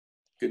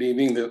Good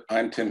evening.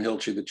 I'm Tim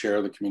Hilchey, the chair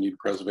of the Community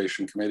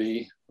Preservation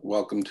Committee.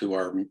 Welcome to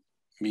our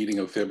meeting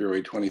of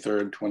February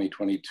 23rd,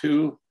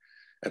 2022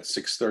 at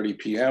 6:30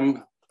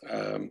 p.m.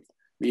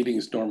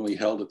 Meetings normally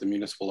held at the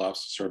municipal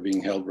offices are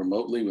being held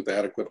remotely with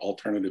adequate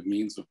alternative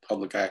means of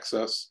public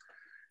access,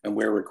 and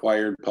where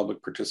required,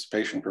 public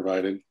participation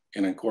provided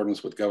in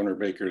accordance with Governor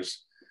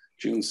Baker's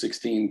June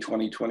 16,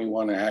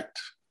 2021 Act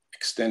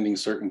extending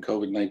certain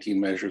COVID-19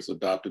 measures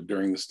adopted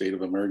during the state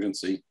of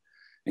emergency,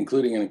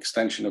 including an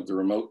extension of the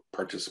remote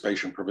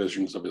participation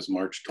provisions of his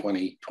March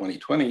 20,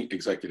 2020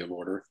 executive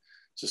order,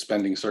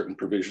 suspending certain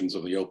provisions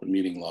of the open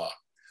meeting law,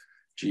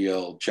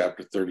 GL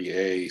Chapter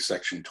 30A,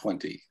 Section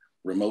 20,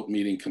 remote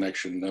meeting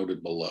connection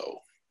noted below.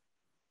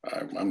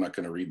 I'm not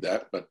going to read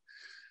that, but,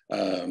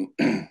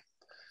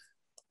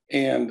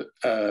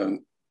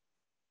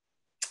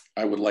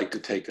 I would like to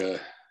take a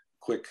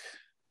quick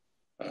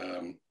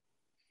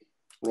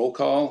roll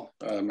call.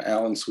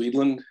 Alan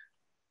Sweedland.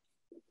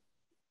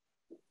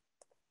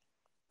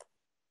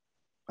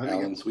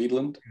 Alan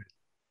Sweedland.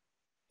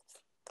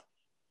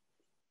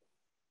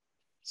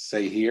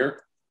 Say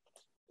here.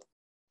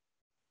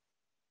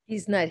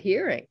 He's not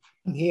hearing.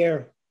 I'm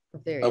here.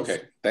 There he Okay,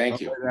 is.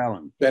 thank you.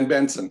 Alan. Ben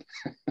Benson.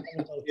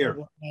 Here.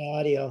 My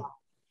audio.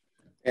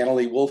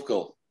 Annalee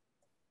Wolfkill.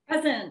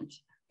 Present.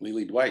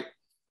 Lily Dwight.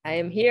 I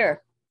am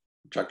here.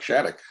 Chuck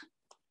Shattuck.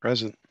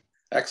 Present.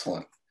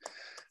 Excellent.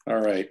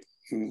 All right,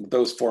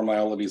 those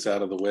formalities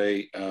out of the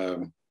way,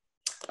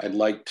 I'd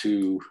like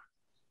to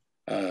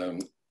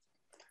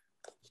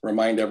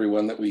remind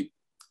everyone that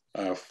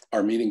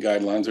our meeting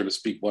guidelines are to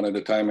speak one at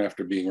a time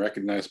after being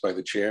recognized by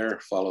the chair,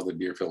 follow the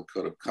Deerfield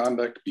Code of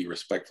Conduct, be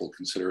respectful,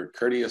 considerate,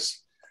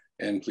 courteous,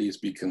 and please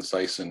be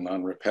concise and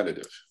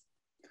non-repetitive.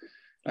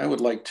 I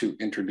would like to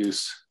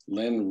introduce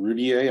Lynn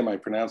Roudier. Am I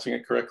pronouncing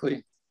it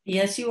correctly?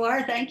 Yes, you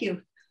are. Thank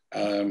you.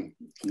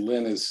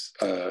 Lynn is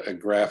a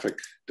graphic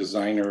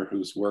designer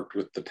who's worked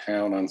with the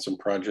town on some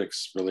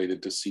projects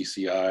related to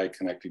CCI,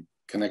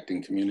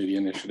 Connecting Community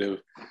Initiative.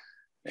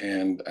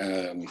 And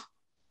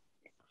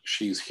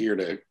she's here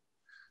to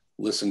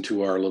listen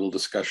to our little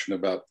discussion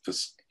about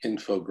this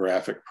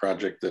infographic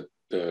project that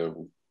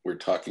we're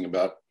talking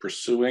about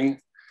pursuing.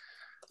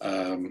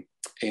 And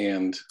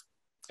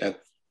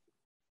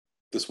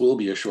this will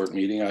be a short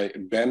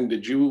meeting. Ben,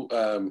 did you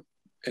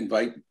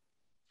invite?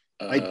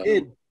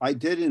 I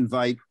did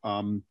invite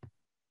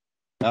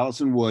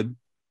Allison Wood,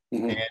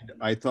 Mm-hmm. and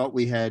I thought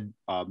we had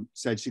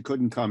said she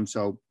couldn't come,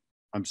 so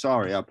I'm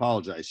sorry. I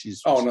apologize.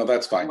 She's no,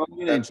 that's fine.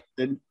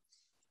 interested,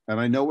 and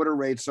I know what her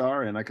rates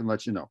are, and I can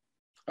let you know.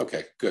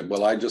 Okay, good.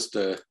 Well, I just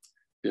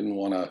didn't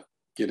want to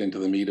get into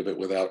the meat of it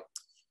without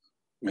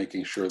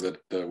making sure that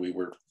we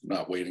were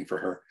not waiting for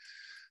her.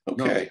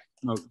 Okay.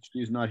 No,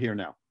 she's not here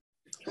now.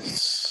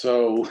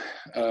 So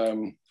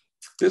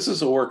this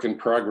is a work in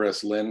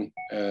progress, Lynn,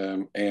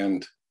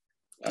 and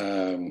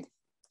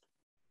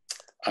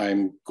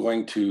I'm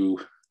going to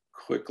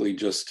quickly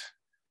just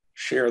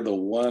share the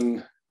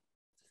one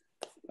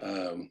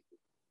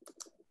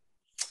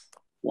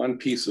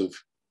piece of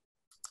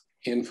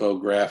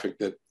infographic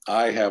that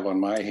I have on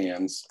my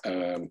hands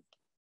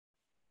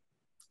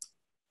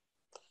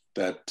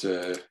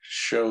that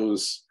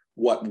shows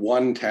what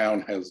one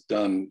town has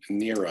done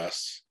near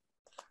us.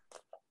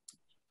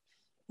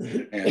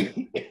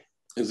 And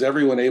is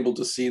everyone able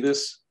to see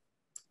this?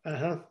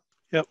 Uh-huh.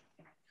 Yep.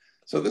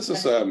 So this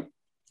is a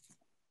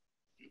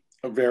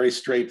very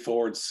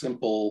straightforward,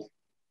 simple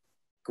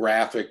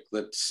graphic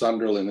that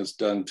Sunderland has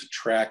done to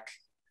track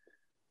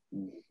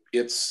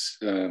its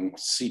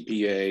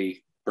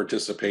CPA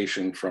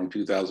participation from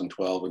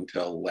 2012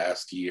 until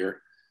last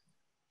year.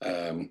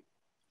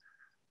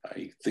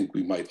 I think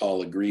we might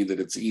all agree that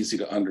it's easy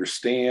to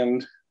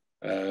understand.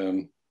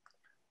 I'm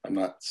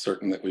not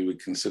certain that we would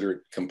consider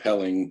it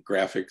compelling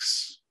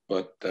graphics,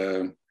 but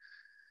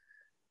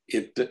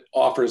it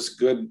offers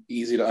good,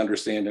 easy to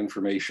understand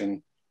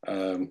information.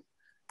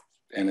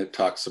 And it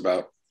talks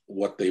about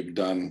what they've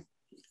done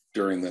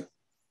during the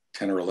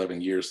 10 or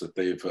 11 years that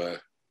they've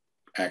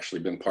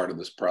actually been part of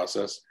this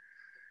process.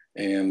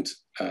 And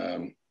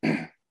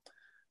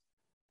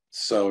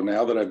so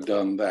now that I've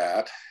done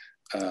that,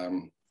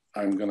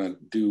 I'm gonna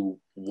do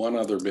one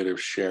other bit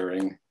of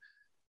sharing,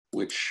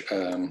 which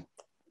I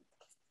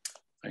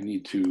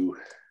need to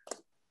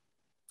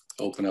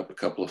open up a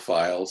couple of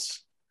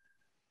files.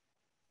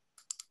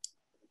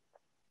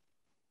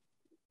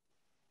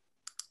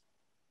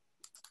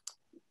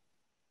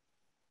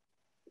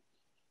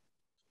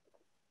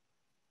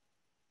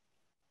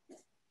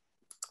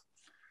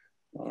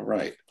 All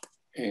right,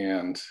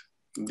 and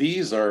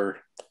these are,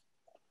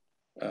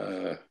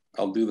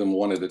 I'll do them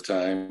one at a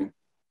time.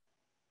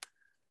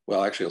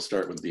 Well, actually, I'll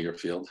start with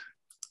Deerfield.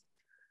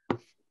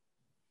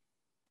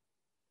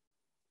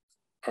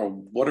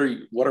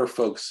 What are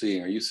folks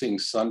seeing? Are you seeing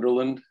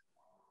Sunderland?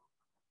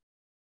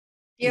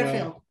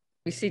 Deerfield.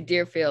 We see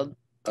Deerfield.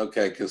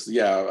 Okay, because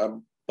yeah,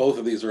 both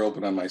of these are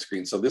open on my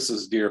screen. So this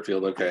is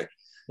Deerfield. Okay.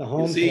 The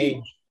home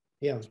page.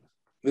 Yeah.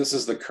 This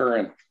is the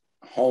current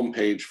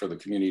homepage for the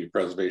Community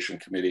Preservation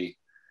Committee.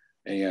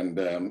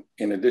 And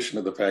in addition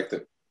to the fact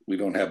that we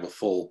don't have a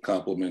full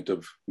complement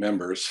of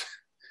members,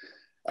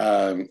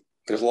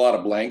 there's a lot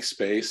of blank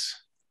space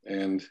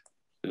and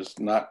there's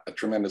not a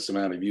tremendous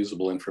amount of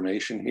usable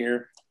information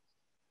here.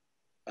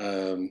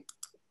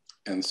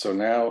 And so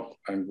now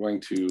I'm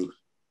going to.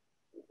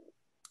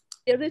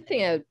 The other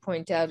thing I would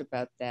point out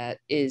about that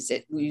is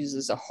it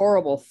uses a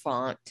horrible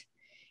font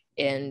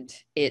and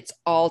it's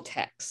all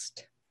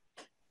text.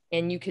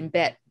 And you can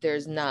bet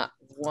there's not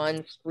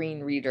one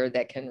screen reader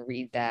that can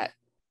read that,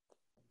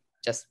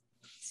 just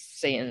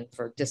saying,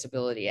 for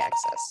disability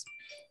access.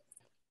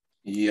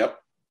 Yep.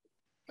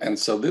 And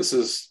so this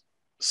is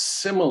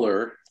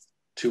similar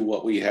to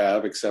what we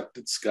have, except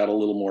it's got a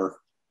little more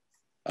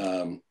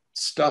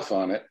stuff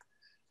on it.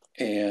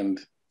 And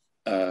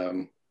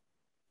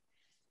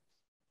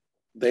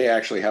they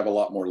actually have a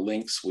lot more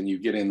links when you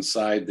get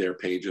inside their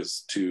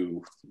pages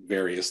to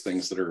various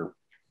things that are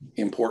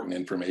important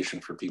information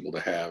for people to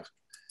have.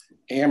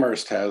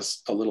 Amherst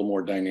has a little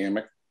more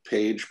dynamic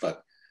page,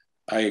 but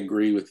I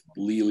agree with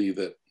Lily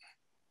that,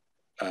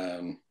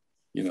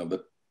 you know,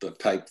 the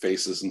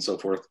typefaces and so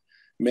forth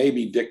may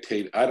be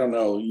dictated. I don't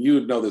know,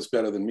 you'd know this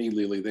better than me,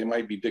 Lily. They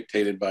might be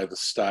dictated by the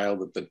style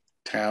that the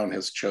town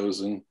has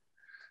chosen.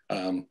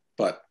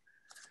 But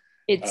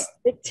it's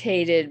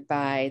dictated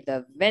by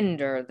the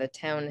vendor the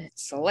town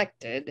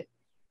selected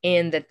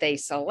and that they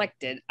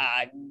selected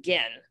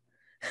again,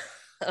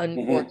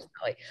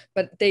 unfortunately.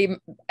 But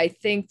I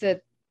think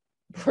that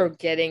we're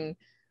getting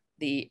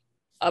the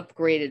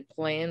upgraded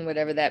plan,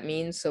 whatever that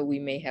means, so we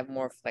may have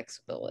more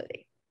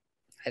flexibility.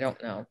 I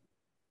don't know.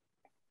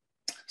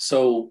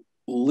 So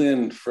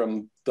Lynn,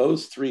 from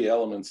those three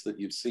elements that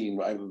you've seen,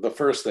 the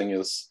first thing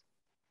is,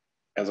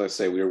 as I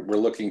say, we're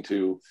looking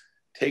to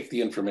take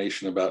the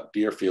information about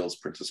Deerfield's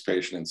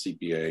participation in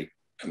CPA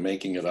and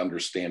making it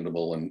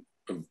understandable in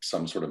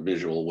some sort of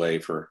visual way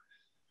for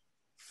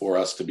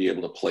us to be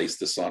able to place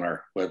this on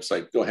our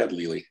website. Go ahead,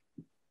 Lily.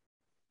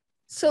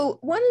 So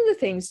one of the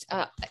things,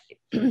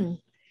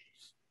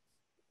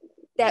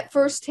 that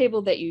first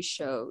table that you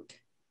showed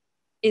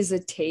is a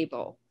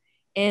table.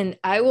 And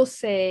I will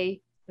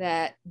say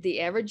that the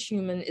average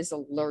human is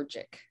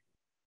allergic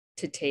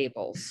to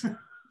tables.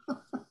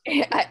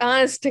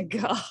 Honest to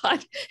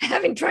God,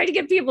 having tried to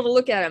get people to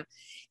look at them,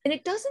 and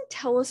it doesn't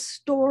tell a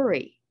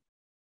story.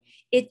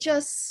 It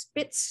just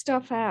spits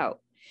stuff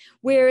out.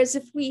 Whereas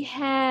if we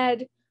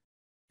had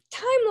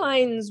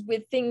timelines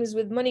with things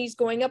with monies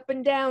going up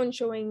and down,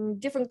 showing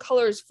different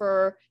colors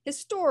for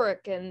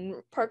historic and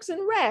Parks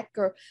and Rec,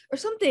 or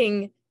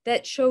something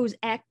that shows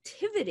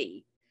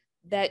activity,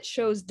 that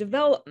shows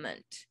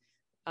development.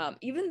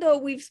 Even though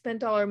we've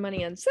spent all our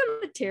money on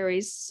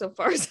cemeteries, so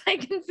far as I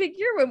can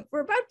figure,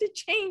 we're about to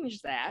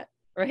change that,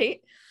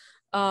 right?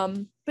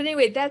 But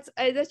anyway, that's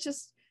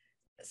just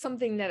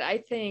something that I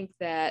think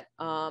that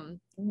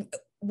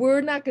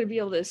we're not going to be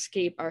able to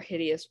escape our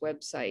hideous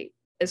website,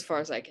 as far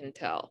as I can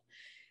tell.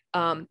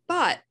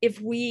 But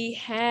if we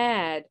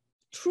had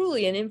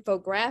truly an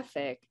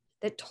infographic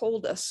that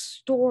told a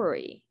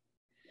story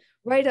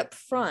right up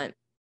front,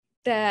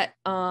 that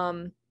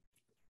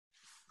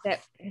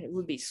it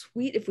would be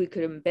sweet if we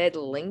could embed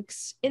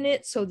links in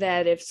it, so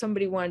that if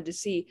somebody wanted to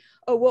see,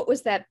 oh, what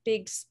was that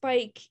big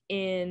spike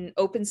in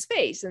open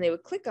space, and they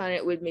would click on it,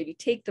 it would maybe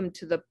take them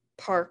to the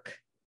park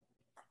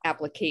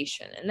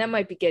application. And that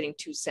might be getting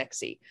too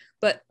sexy,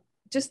 but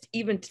just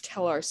even to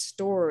tell our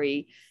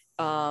story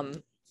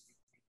in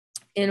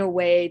a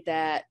way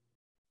that,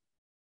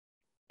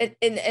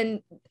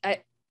 and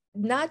I,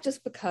 not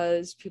just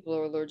because people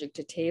are allergic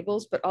to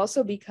tables, but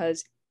also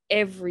because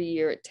every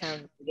year at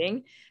town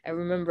meeting, I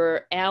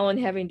remember Alan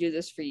having to do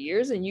this for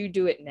years, and you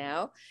do it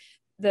now,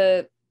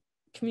 the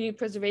Community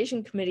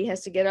Preservation Committee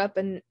has to get up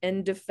and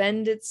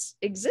defend its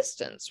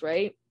existence,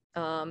 right?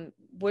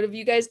 What have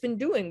you guys been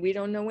doing? We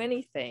don't know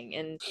anything.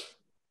 And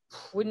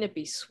wouldn't it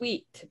be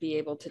sweet to be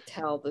able to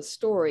tell the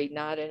story,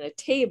 not in a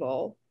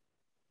table,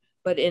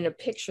 but in a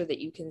picture that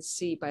you can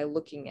see by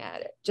looking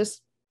at it,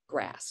 just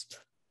grasp.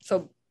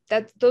 So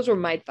those were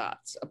my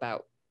thoughts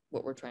about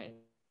what we're trying to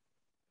do.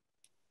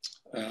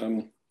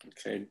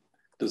 Okay,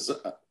 does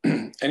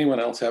anyone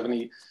else have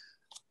any?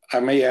 I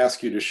may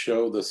ask you to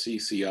show the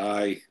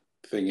CCI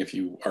thing if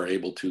you are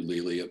able to,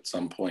 Lily, at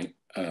some point.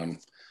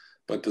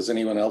 But does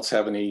anyone else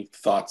have any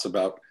thoughts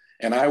about,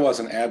 and I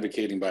wasn't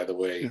advocating, by the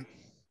way,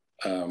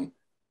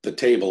 the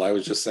table. I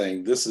was just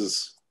saying this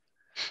is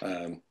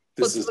the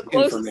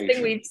closest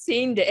thing we've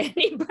seen to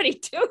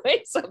anybody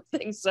doing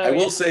something. So I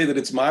will say that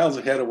it's miles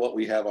ahead of what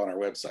we have on our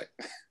website.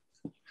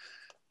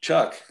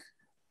 Chuck.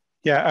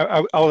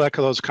 Yeah, I'll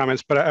echo those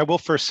comments, but I will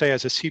first say,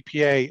 as a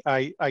CPA,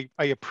 I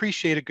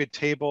appreciate a good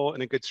table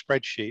and a good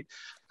spreadsheet.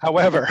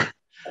 However,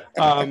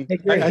 I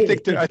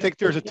think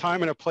there's a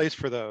time and a place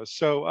for those.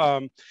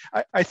 So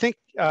I think,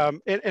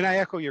 and I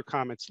echo your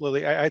comments,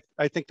 Lily.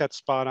 I think that's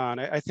spot on.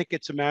 I think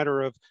it's a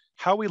matter of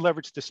how we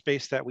leverage the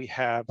space that we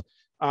have,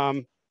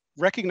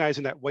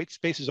 recognizing that white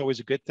space is always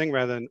a good thing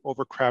rather than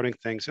overcrowding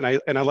things. And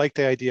I like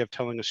the idea of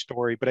telling a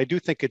story, but I do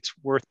think it's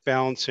worth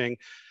balancing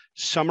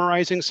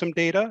summarizing some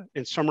data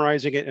and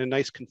summarizing it in a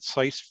nice,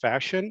 concise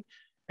fashion,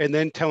 and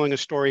then telling a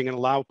story and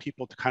allow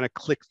people to kind of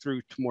click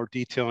through to more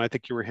detail. And I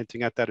think you were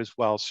hinting at that as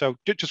well. So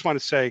just want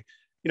to say,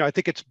 I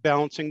think it's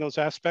balancing those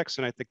aspects.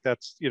 And I think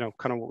that's,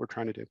 kind of what we're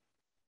trying to do.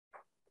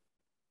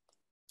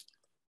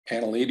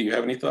 Annalee, do you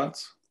have any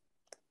thoughts?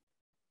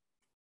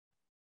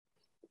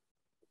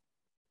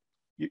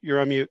 You're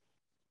on mute.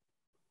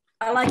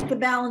 I like the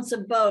balance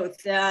of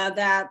both,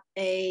 that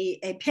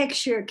a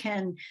picture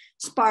can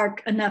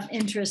spark enough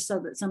interest so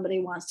that somebody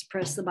wants to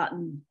press the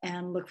button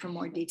and look for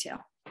more detail.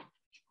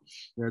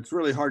 Yeah, it's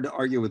really hard to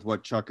argue with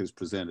what Chuck has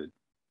presented.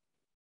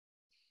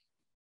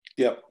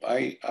 Yep,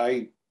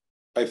 I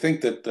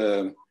think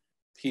that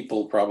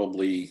people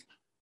probably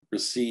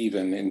receive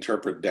and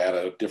interpret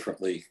data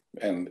differently,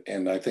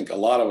 and I think a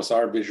lot of us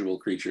are visual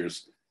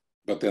creatures,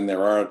 but then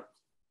there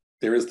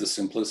is the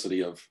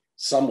simplicity of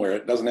somewhere.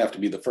 It doesn't have to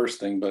be the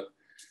first thing, but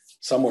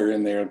somewhere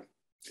in there,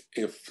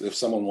 if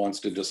someone wants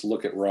to just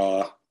look at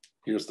raw,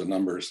 here's the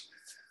numbers.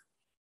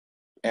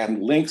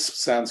 And links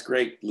sounds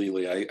great,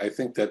 Lily. I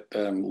think that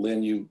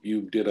Lynn,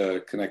 you did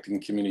a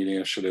Connecting Community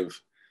Initiative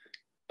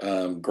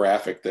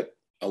graphic that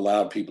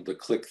allowed people to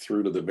click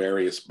through to the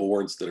various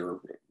boards that are,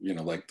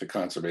 like the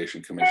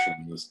Conservation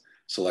Commission, the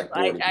Select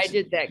Board. I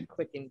did that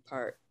clicking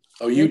part.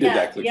 Oh, you did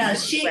that clicking Yeah,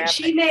 part.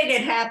 she made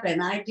it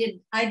happen. I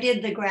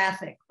did the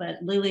graphic,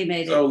 but Lily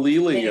made it. Oh,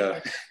 Lily,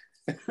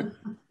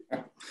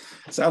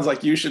 sounds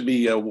like you should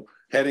be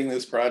heading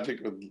this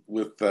project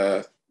with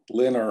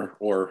Lynn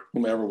or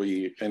whomever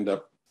we end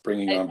up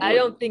bringing on board. I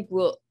don't think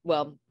well,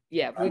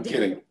 yeah. I'm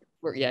kidding.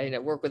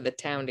 Work with the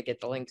town to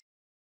get the links.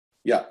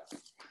 Yeah.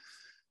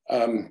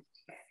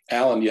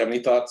 Alan, do you have any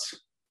thoughts?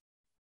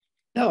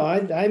 No,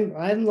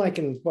 I'm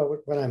liking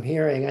what I'm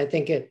hearing. I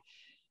think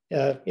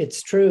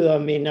it's true. I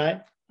mean,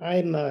 I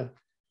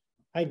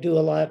do a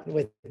lot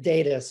with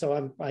data,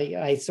 so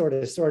I sort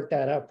of sort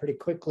that out pretty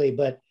quickly.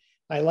 But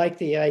I like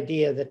the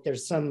idea that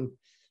there's some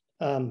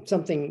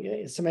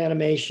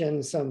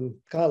animation, some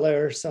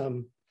color,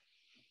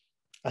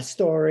 a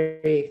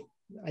story.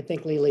 I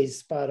think Lily's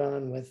spot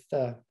on with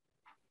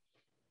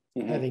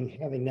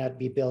having that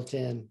be built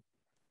in.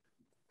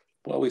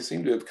 Well, we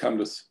seem to have come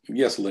to,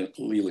 yes,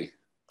 Lily.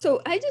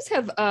 So I just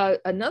have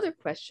another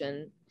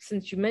question.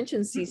 Since you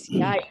mentioned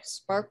CCI, it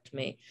sparked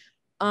me.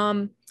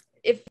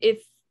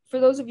 If for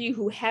those of you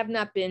who have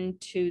not been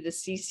to the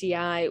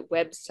CCI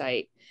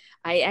website,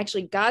 I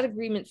actually got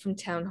agreement from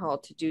Town Hall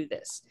to do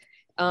this.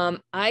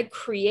 I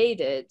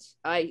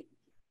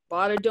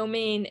bought a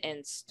domain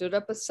and stood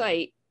up a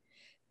site.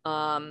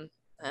 I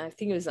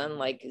think it was on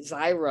like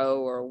Zyro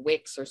or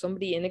Wix or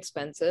somebody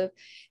inexpensive.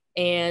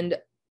 And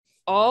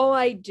all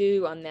I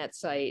do on that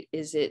site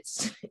is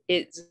it's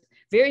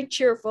very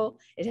cheerful.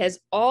 It has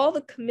all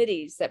the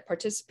committees that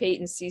participate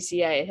in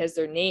CCI. It has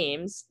their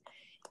names,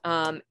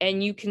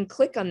 and you can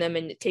click on them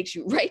and it takes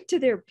you right to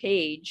their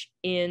page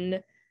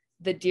in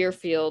the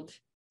Deerfield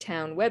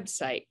town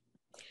website.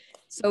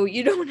 So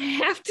you don't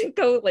have to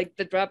go like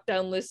the drop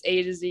down list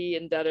A to Z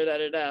and da da da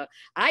da da.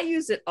 I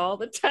use it all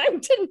the time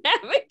to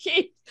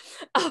navigate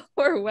our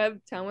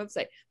town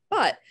website.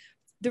 But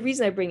the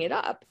reason I bring it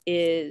up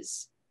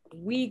is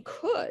we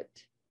could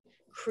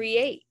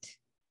create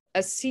a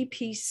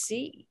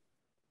CPC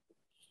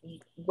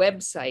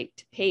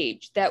website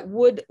page that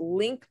would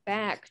link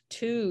back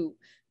to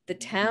the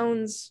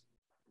town's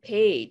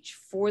page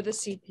for the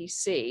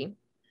CPC,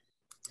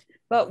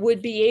 but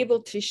would be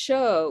able to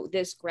show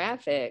this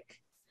graphic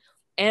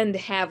and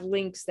have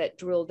links that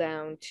drill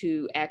down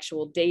to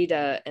actual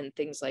data and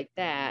things like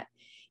that.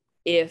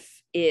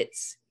 If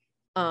it's,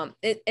 and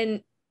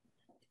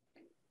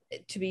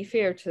to be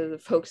fair to the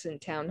folks in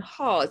Town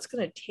Hall, it's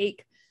going to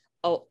take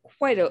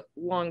quite a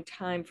long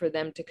time for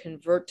them to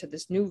convert to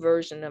this new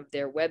version of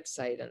their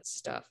website and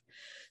stuff.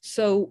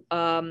 So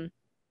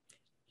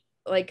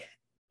like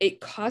it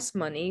costs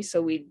money.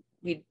 So we'd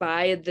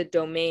buy the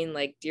domain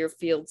like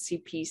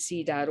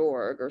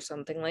deerfieldcpc.org or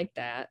something like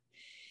that.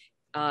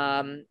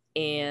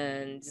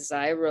 And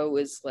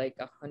Zyro is like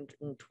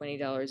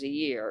 $120 a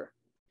year,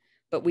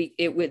 but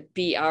it would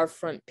be our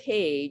front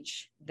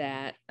page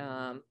that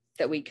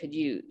we could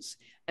use.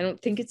 I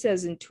don't think it's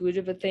as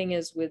intuitive a thing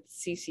as with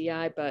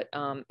CCI, but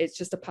it's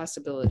just a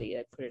possibility.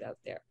 I put it out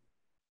there.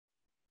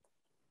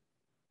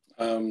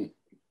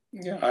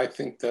 Yeah, I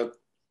think that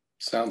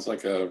sounds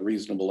like a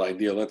reasonable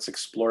idea. Let's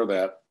explore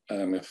that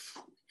if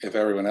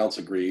everyone else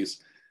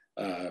agrees.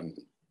 And,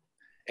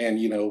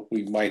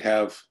 we might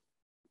have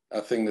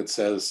a thing that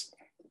says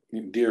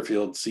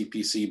Deerfield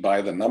CPC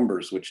by the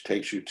numbers, which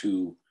takes you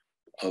to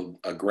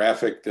a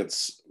graphic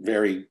that's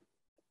very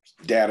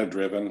data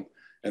driven.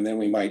 And then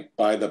we might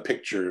buy the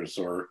pictures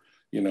or,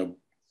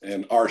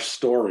 and our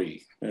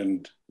story.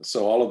 And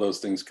so all of those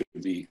things could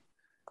be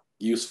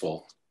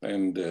useful.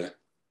 And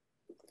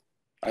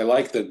I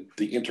like the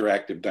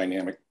interactive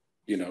dynamic,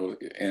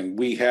 and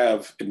we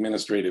have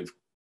administrative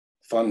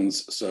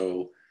funds,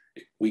 so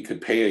we could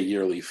pay a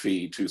yearly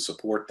fee to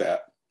support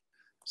that.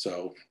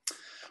 So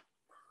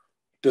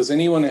does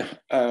anyone,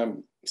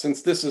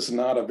 since this is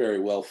not a very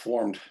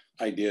well-formed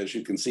ideas.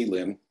 You can see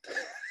Lynn.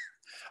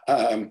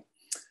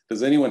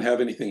 Does anyone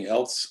have anything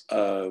else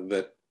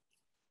that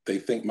they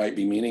think might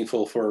be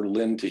meaningful for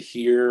Lynn to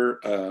hear?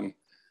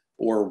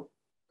 Or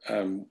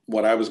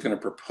what I was going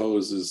to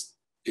propose is,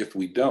 if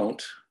we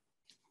don't,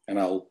 and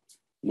I'll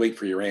wait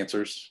for your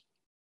answers.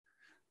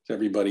 Is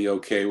everybody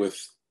okay with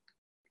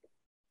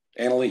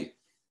Annalee?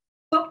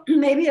 Well,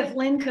 maybe if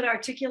Lynn could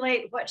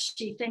articulate what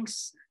she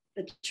thinks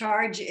the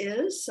charge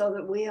is so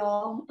that we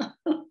all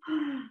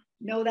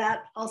know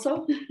that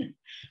also.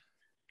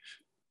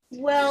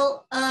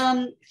 Well,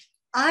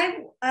 I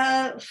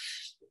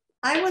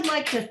would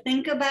like to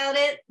think about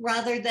it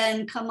rather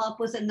than come up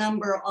with a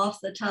number off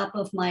the top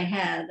of my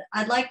head.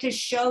 I'd like to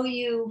show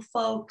you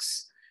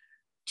folks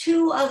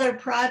 2 other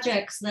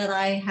projects that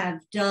I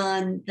have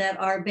done that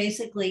are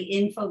basically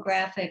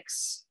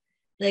infographics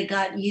that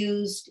got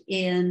used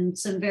in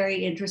some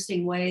very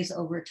interesting ways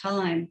over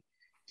time.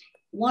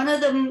 One of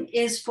them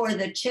is for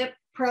the CHIP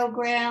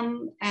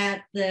program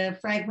at the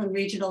Franklin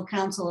Regional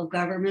Council of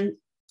Government.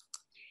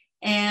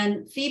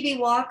 And Phoebe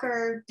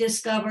Walker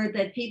discovered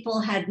that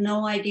people had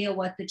no idea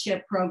what the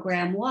CHIP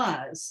program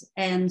was.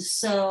 And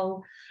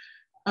so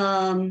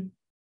I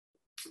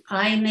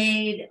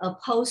made a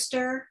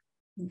poster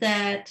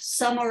that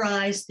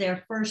summarized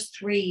their first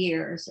 3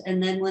 years.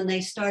 And then when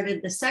they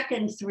started the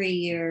second 3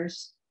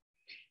 years,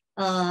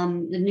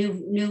 the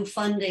new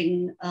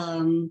funding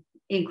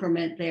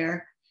increment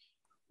there,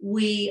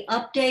 we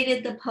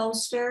updated the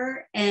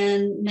poster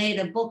and made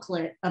a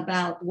booklet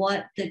about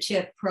what the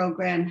CHIP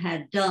program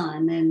had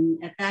done.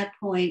 And at that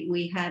point,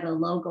 we had a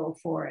logo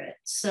for it.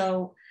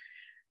 So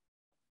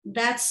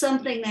that's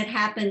something that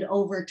happened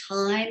over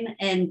time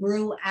and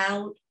grew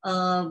out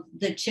of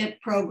the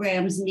CHIP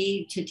program's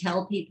need to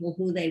tell people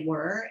who they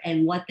were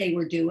and what they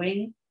were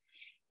doing.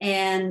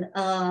 And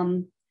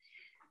the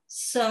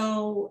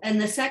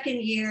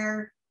second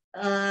year,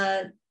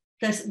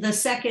 the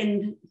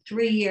second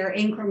 3-year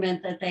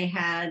increment that they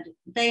had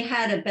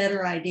a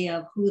better idea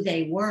of who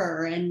they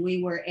were, and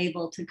we were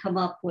able to come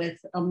up with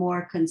a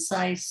more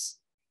concise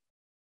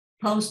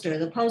poster.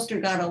 The poster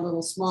got a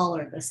little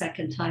smaller the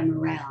second time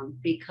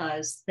around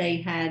because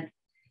they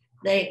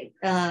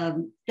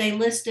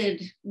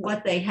listed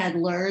what they had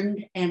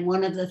learned, and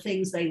one of the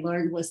things they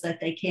learned was that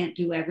they can't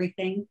do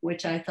everything,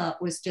 which I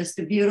thought was just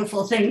a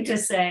beautiful thing to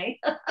say.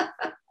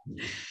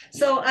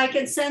 So I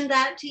can send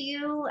that to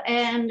you.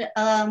 And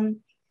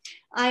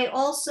I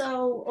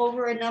also,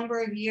 over a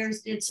number of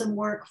years, did some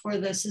work for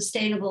the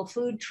Sustainable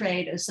Food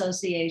Trade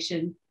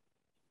Association.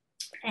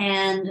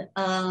 And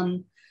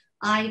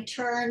I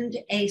turned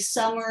a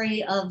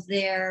summary of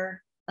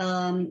their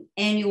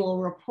annual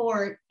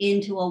report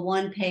into a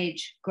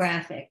 1-page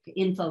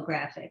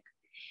infographic.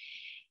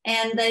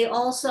 And they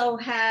also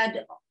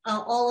had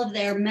all of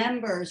their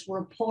members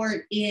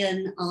report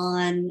in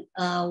on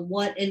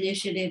what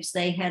initiatives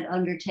they had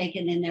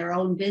undertaken in their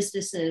own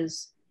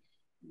businesses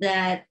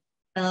that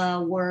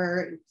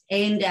were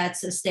aimed at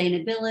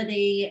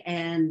sustainability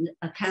and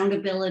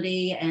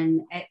accountability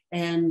and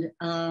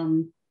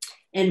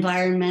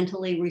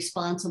environmentally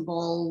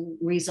responsible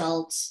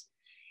results.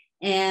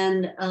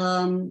 And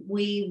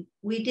we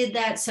did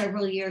that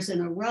several years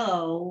in a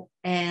row,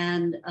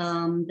 and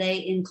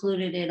they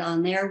included it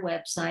on their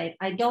website.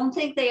 I don't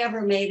think they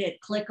ever made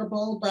it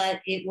clickable, but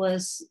it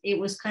was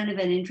kind of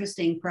an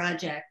interesting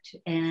project.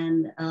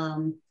 And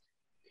I'm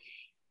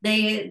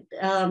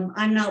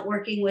not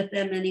working with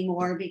them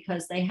anymore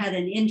because they had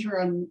an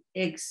interim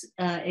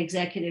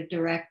executive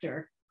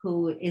director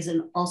who is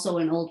also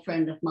an old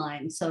friend of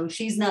mine. So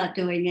she's not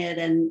doing it,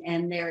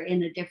 and they're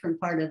in a different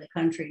part of the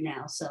country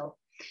now. So.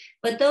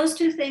 But those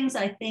 2 things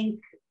I think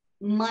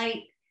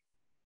might,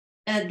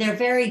 they're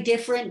very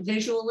different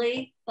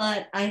visually,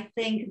 but I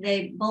think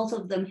both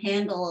of them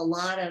handle a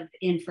lot of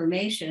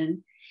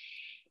information.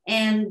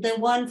 And the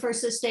one for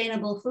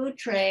Sustainable Food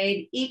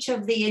Trade, each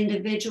of the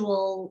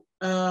individual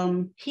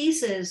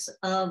pieces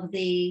of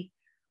the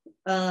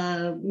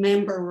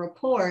member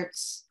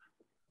reports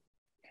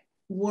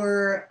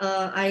were,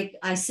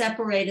 I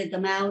separated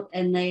them out,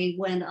 and they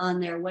went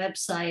on their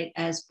website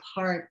as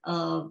part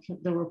of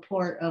the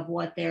report of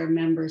what their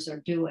members are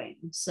doing.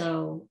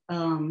 So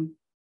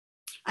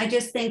I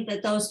just think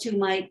that those 2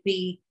 might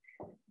be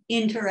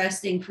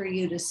interesting for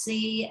you to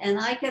see. And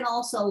I can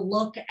also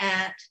look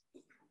at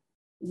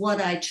what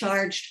I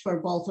charged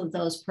for both of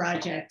those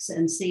projects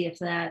and see if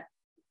that,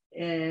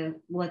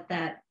 what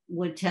that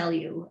would tell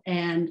you.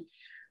 And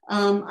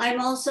I'm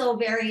also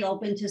very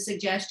open to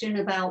suggestion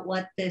about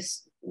what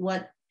this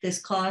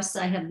costs.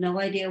 I have no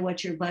idea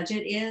what your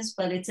budget is,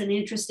 but it's an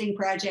interesting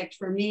project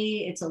for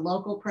me. It's a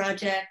local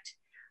project.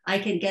 I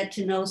can get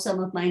to know some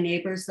of my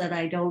neighbors that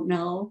I don't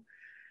know.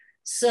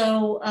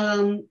 So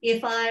I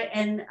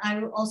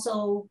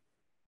also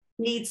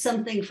need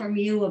something from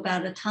you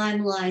about a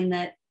timeline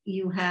that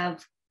you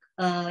have,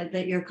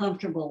 that you're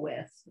comfortable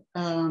with,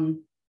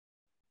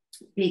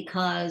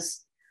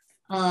 because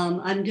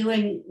I'm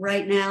doing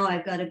right now,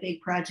 I've got a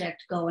big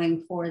project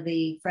going for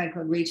the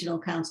Franklin Regional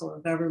Council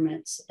of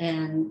Governments.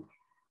 And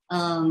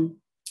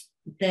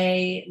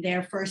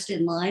they're first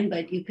in line,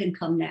 but you can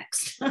come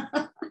next.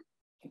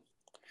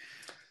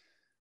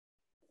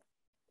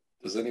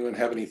 Does anyone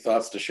have any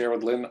thoughts to share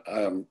with Lynn?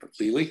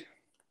 Lily?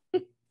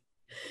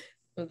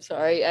 I'm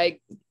sorry.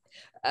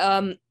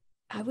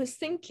 I was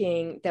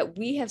thinking that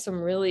we have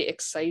some really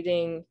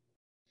exciting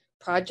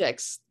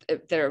projects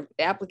that are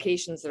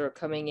applications that are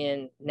coming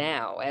in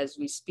now as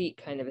we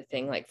speak, kind of a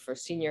thing, like for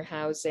senior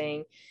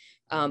housing.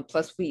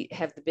 Plus we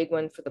have the big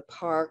one for the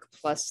park,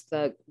 plus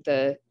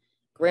the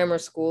grammar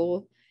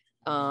school.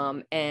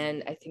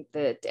 And I think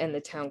and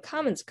the town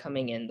commons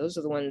coming in. Those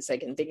are the ones I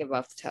can think of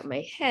off the top of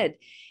my head.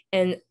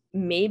 And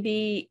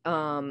maybe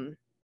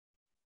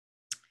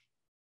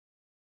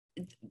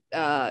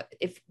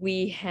if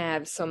we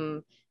have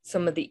some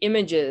of the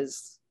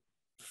images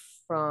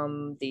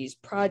from these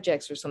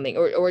projects or something,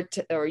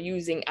 or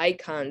using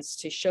icons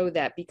to show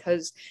that,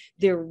 because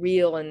they're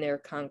real and they're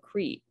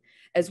concrete,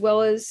 as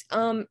well as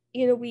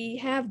we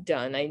have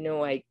done, I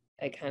know I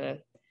kind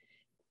of,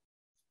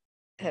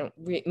 I don't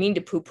mean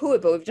to poo-poo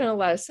it, but we've done a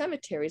lot of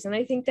cemeteries, and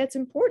I think that's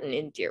important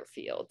in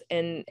Deerfield,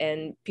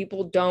 and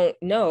people don't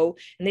know,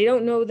 and they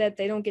don't know that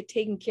they don't get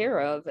taken care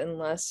of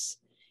unless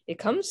it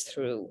comes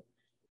through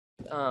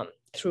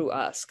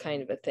us,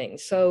 kind of a thing.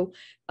 So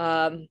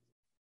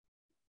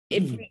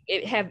if we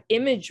have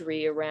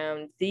imagery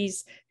around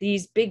these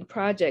big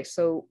projects,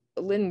 so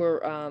Lynn,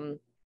 we're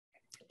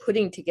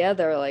putting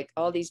together like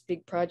all these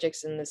big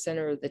projects in the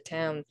center of the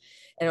town,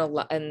 and a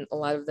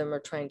lot of them are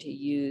trying to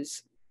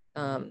use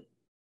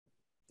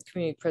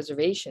Community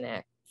Preservation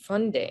Act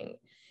funding,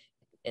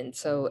 and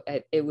so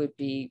it would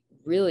be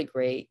really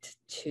great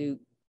to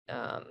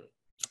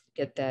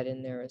get that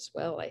in there as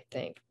well, I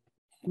think.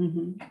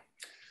 Mm-hmm.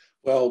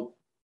 Well,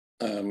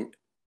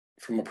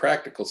 from a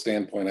practical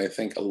standpoint, I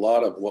think a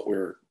lot of what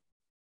we're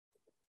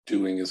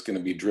doing is going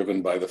to be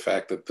driven by the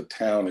fact that the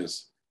town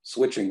is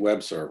switching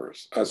web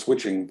servers,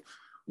 switching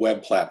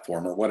web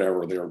platform or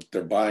whatever.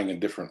 They're buying a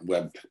different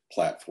web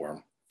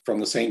platform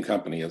from the same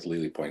company, as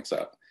Lily points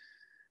out.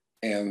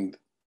 And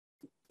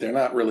they're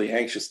not really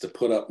anxious to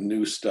put up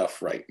new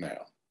stuff right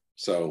now.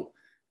 So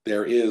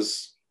there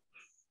is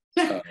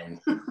a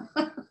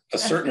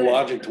certain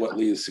logic to what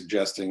Lee is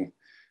suggesting,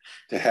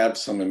 to have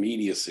some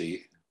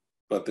immediacy,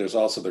 but there's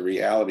also the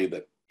reality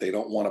that they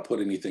don't want to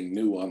put anything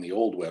new on the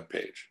old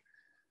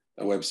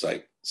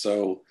website.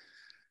 So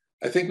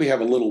I think we have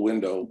a little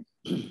window,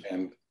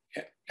 and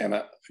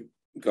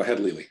go ahead,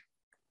 Lily.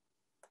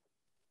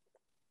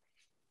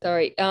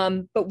 Sorry,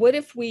 but what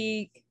if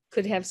we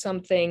could have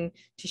something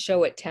to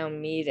show at town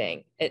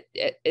meeting, an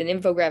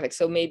infographic?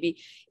 So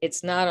maybe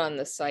it's not on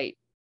the site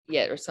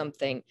yet or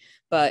something,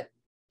 but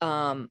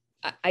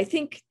I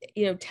think,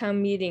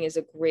 town meeting is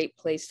a great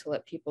place to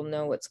let people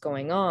know what's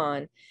going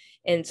on.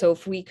 And so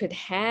if we could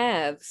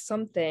have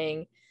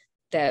something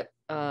that,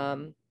 I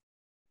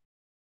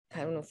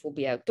don't know if we'll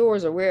be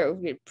outdoors or where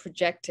we could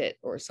project it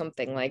or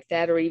something like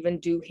that, or even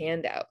do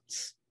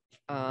handouts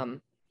for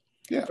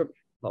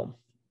people.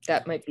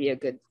 That might be a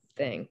good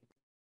thing.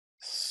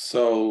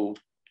 So,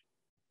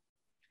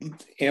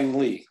 Ann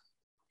Lee.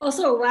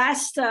 Also,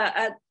 last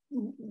at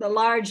the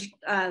large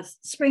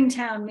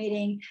Springtown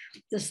meeting,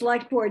 the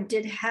select board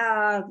did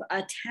have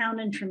a town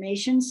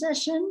information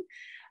session.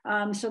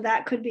 So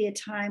that could be a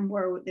time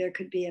where there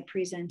could be a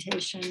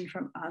presentation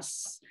from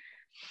us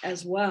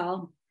as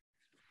well.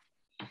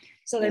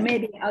 So there may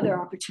be other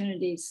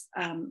opportunities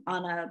on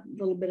a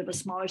little bit of a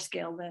smaller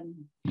scale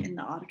than in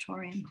the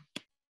auditorium.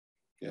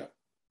 Yeah.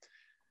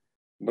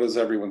 What does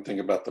everyone think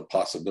about the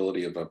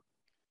possibility of a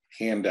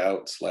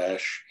handout /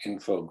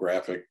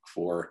 infographic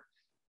for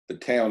the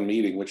town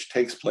meeting, which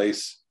takes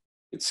place,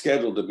 it's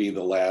scheduled to be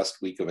the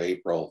last week of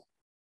April,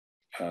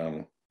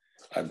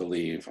 I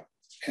believe.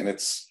 And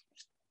it's,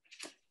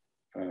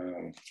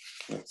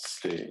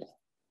 let's see.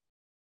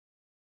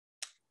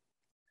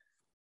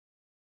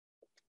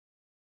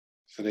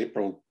 Is it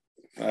April?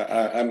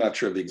 I'm not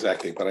sure of the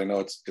exact date, but I know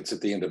it's at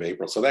the end of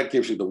April. So that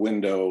gives you the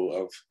window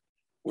of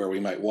where we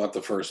might want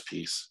the first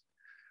piece.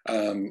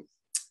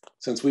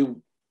 Since we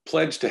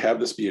pledged to have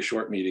this be a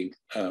short meeting,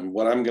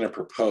 what I'm going to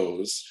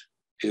propose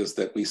is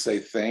that we say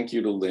thank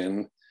you to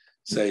Lynn,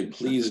 say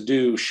please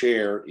do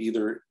share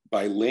either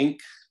by link,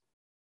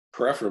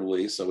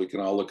 preferably so we can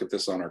all look at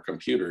this on our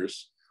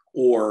computers,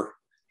 or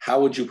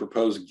how would you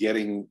propose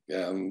getting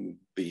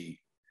the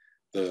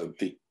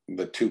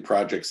two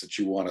projects that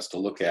you want us to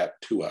look at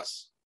to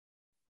us?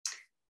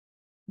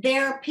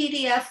 They're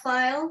PDF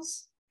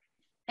files.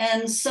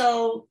 And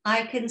so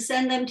I can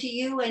send them to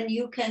you and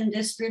you can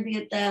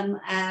distribute them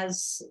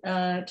as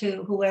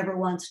to whoever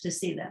wants to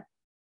see them.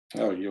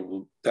 Oh, you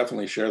will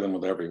definitely share them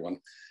with everyone.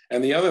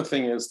 And the other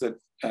thing is that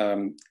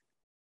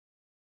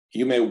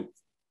you may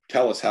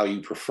tell us how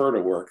you prefer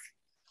to work.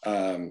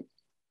 Do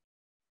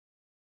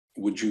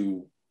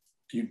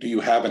you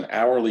have an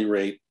hourly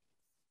rate?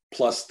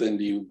 Plus, then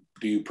do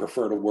you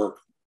prefer to work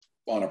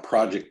on a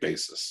project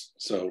basis?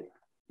 So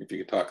if you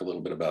could talk a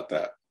little bit about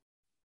that.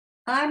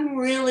 I'm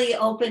really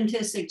open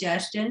to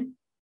suggestion.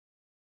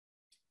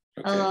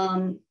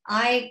 Okay.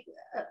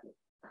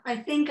 I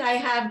think I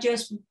have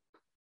just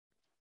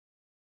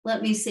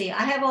let me see.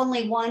 I have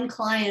only one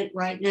client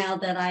right now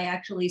that I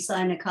actually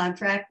sign a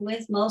contract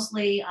with.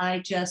 Mostly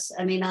I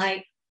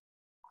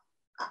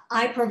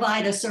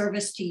provide a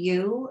service to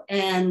you,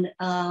 and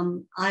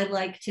I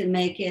like to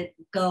make it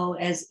go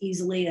as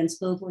easily and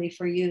smoothly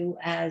for you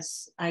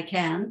as I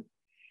can.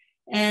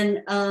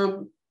 And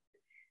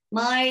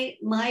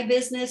my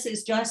business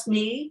is just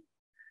me.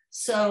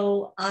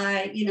 So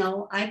I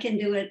can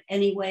do it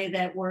any way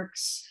that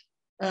works.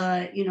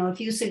 If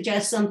you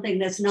suggest something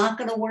that's not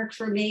going to work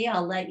for me,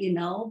 I'll let you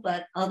know.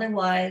 But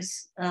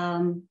otherwise,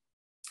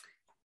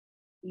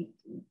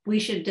 we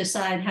should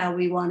decide how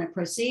we want to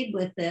proceed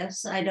with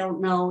this. I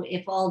don't know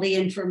if all the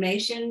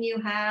information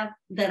you have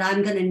that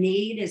I'm going to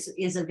need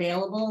is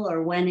available,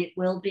 or when it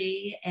will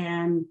be.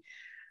 And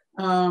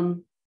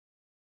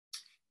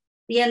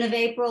the end of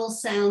April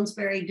sounds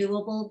very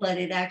doable, but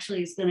it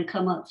actually is going to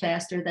come up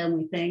faster than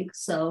we think.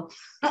 So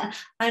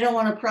I don't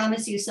want to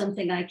promise you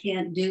something I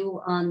can't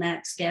do on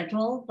that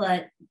schedule,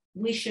 but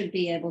we should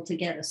be able to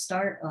get a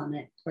start on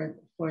it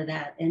for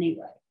that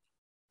anyway.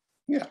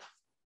 Yeah.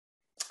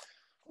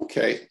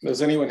 Okay.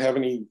 Does anyone have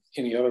any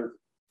other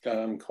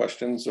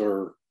questions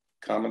or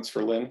comments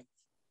for Lynn?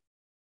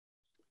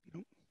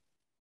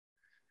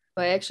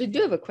 I actually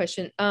do have a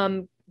question.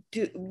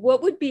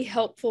 What would be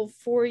helpful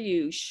for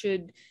you?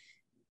 Should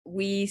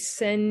we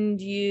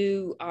send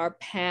you our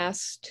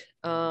past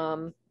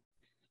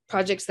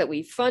projects that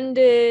we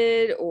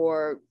funded,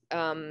 or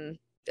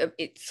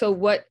so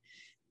what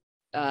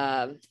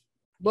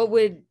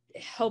would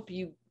help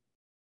you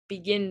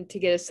begin to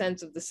get a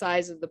sense of the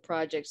size of the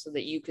project, so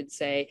that you could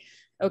say,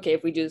 okay,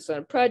 if we do this on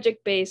a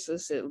project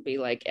basis, it would be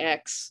like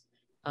X,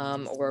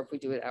 or if we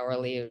do it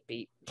hourly, it would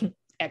be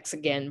X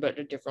again, but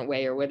a different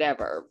way, or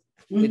whatever,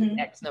 with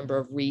X number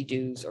of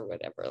redos or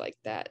whatever like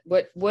that.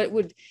 What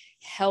would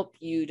help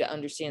you to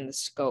understand the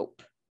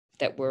scope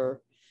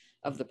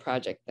of the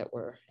project that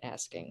we're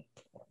asking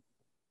for?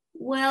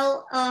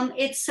 Well,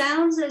 it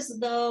sounds as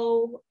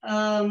though,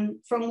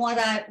 from what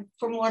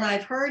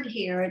I've heard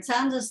here, it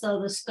sounds as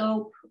though the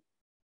scope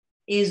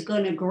is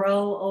going to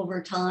grow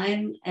over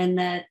time, and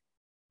that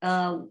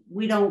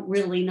we don't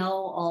really know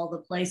all the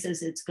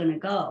places it's going to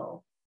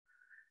go.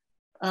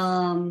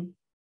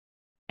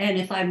 And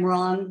if I'm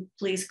wrong,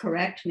 please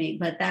correct me,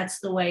 but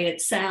that's the way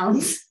it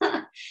sounds.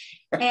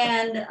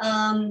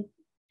 And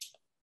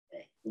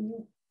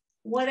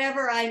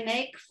whatever I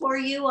make for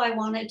you, I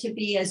want it to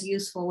be as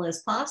useful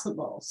as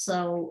possible.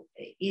 So,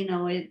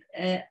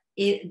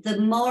 the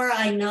more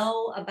I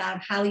know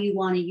about how you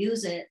want to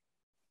use it,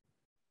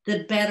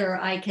 the better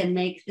I can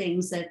make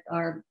things that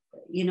are,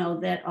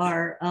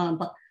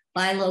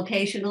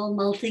 bilocational,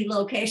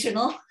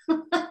 multi-locational.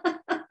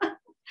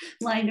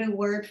 My new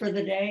word for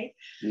the day.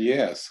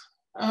 Yes.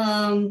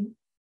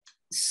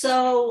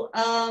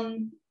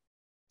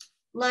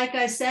 Like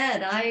I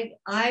said,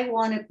 I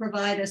want to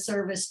provide a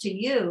service to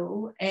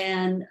you,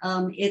 and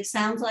it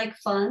sounds like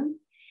fun,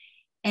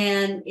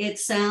 and it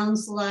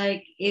sounds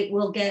like it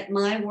will get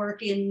my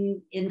work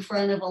in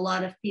front of a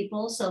lot of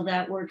people, so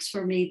that works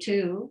for me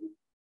too.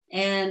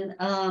 And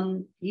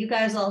you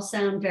guys all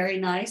sound very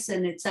nice,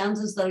 and it sounds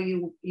as though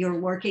you're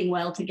working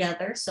well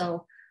together,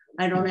 so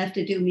I don't have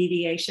to do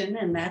mediation,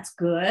 and that's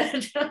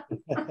good.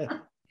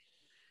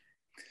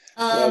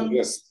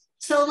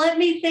 So let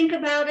me think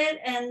about it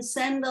and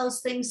send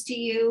those things to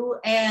you.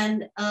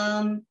 And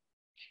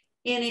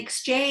in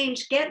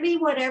exchange, get me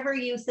whatever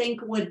you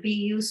think would be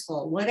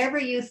useful, whatever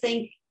you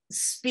think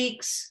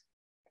speaks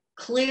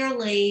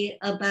clearly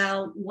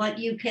about what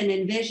you can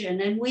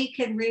envision. And we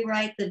can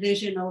rewrite the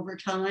vision over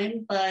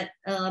time, but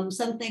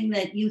something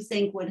that you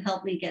think would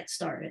help me get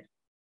started.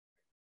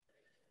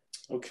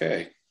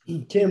 Okay.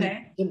 Tim,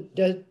 Okay.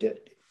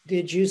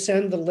 did you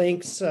send the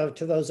links to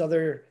those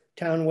other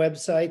town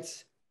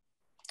websites?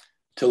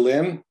 To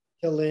Lynn?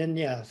 To Lynn,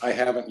 yes. I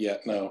haven't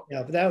yet, no.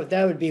 Yeah, but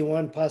that would be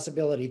one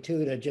possibility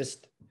too, to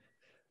just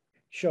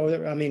show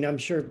her. I mean, I'm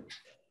sure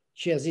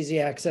she has easy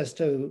access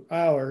to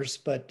ours,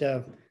 but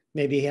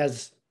maybe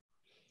has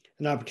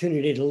an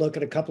opportunity to look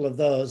at a couple of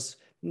those.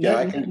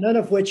 None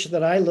of which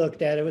that I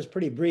looked at, it was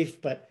pretty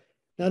brief, but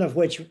none of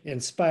which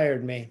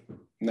inspired me.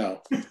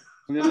 No. And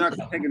they're not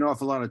going to take an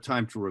awful lot of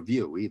time to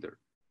review either.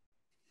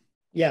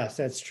 Yes,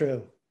 that's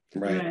true.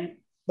 Right.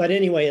 But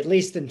anyway, at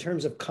least in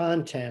terms of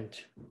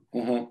content,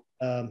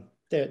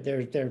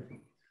 they're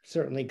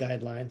certainly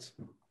guidelines.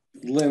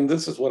 Lynn,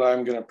 this is what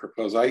I'm going to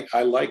propose. I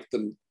like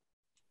the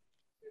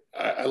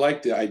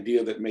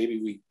idea that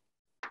maybe we,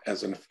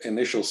 as an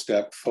initial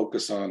step,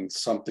 focus on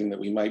something that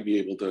we might be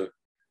able to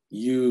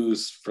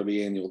use for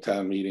the annual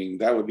town meeting.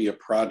 That would be a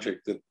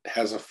project that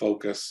has a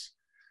focus,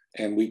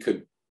 and we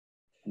could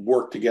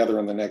work together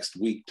in the next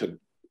week to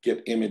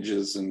get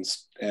images and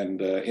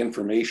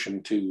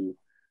information to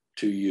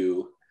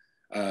you,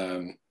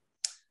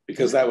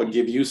 because that would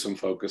give you some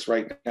focus.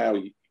 Right now,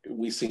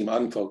 we seem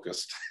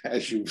unfocused,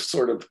 as you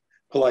sort of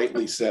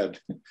politely said.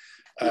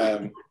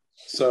 I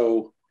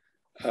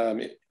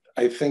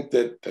think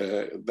that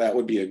that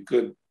would be a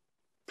good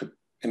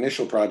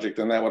initial project,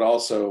 and that would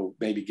also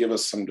maybe give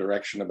us some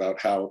direction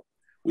about how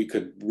we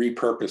could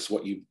repurpose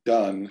what you've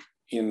done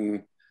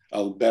in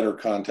a better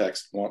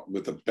context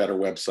with a better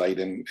website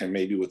and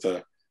maybe with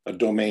a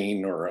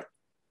domain or,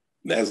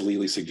 as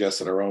Lily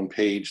suggested, our own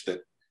page that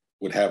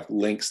would have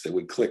links that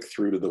would click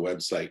through to the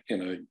website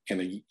in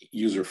a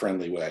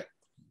user-friendly way.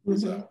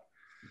 So,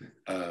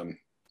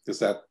 does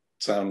that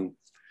sound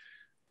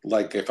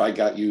like if I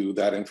got you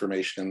that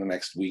information in the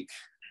next week,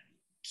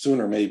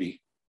 sooner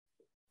maybe?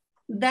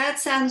 That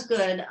sounds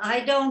good.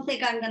 I don't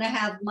think I'm going to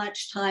have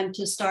much time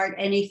to start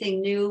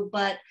anything new,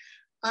 but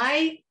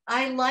I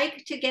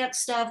like to get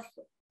stuff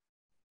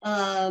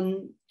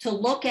to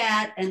look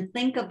at and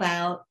think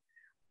about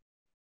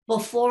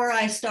before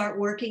I start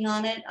working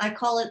on it. I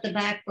call it the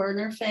back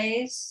burner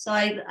phase. So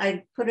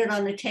I put it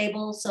on the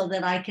table so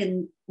that I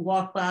can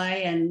walk by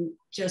and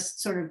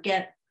just sort of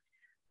get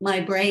my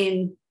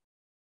brain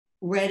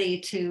ready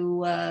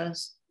to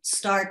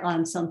start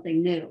on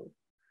something new.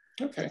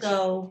 Okay.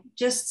 So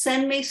just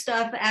send me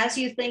stuff as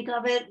you think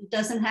of it. It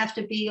doesn't have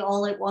to be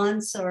all at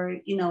once, or,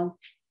 you know,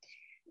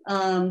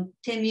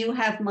 Tim, you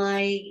have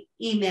my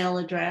email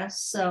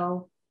address,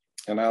 so.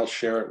 And I'll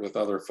share it with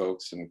other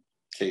folks in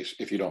case,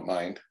 if you don't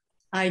mind.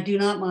 I do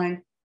not mind.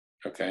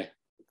 Okay.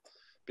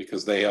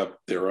 Because they have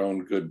their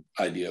own good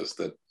ideas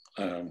that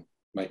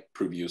might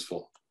prove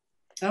useful.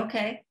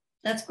 Okay,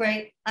 that's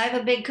great. I have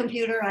a big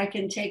computer. I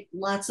can take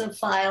lots of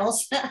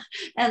files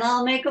and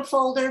I'll make a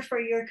folder for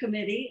your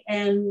committee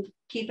and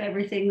keep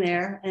everything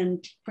there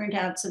and print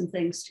out some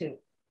things too.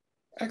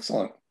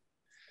 Excellent.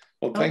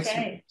 Well, thanks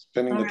for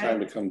spending the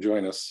time to come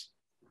join us.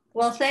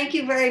 Well, thank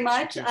you very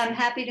much. I'm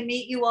happy to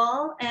meet you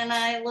all and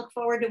I look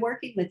forward to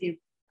working with you.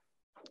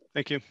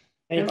 Thank you.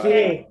 Thank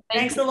Okay. you.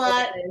 Thanks a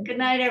lot. Good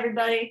night,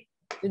 everybody.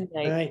 Good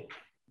night. Bye.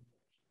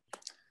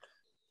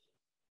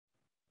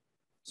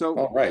 So,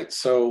 All right.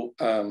 So,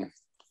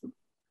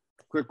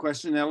 quick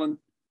question, Ellen.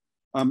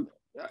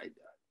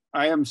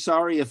 I am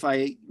sorry if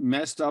I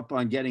messed up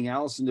on getting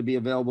Allison to be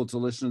available to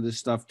listen to this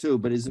stuff too,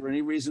 but is there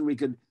any reason we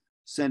could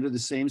send her the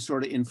same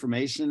sort of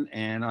information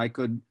and I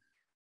could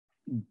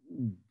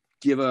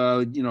give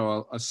a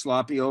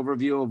sloppy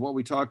overview of what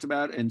we talked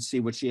about and see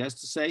what she has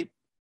to say?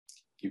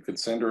 you could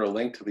send her a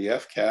link to the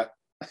FCAT.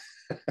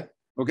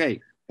 Okay.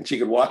 And she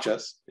could watch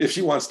us if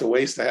she wants to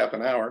waste a half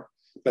an hour.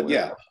 But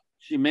yeah,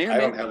 she may or I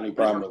don't have any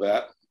problem with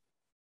that.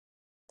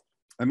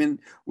 I mean,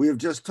 we have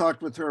just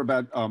talked with her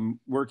about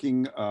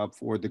working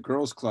for the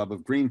Girls Club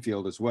of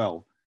Greenfield as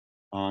well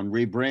on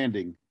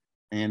rebranding.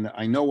 And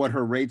I know what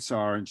her rates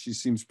are and she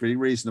seems pretty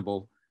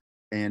reasonable.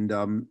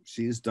 And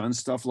she's done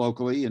stuff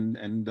locally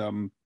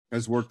and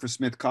has worked for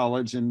Smith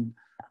College. And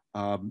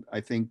I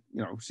think,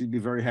 she'd be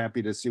very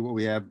happy to see what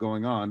we have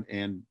going on.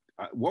 And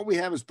what we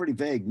have is pretty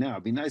vague now.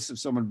 It'd be nice if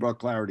someone brought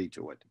clarity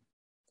to it.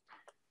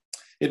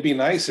 It'd be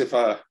nice if,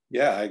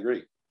 yeah, I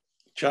agree.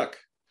 Chuck.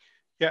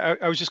 Yeah,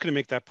 I was just going to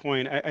make that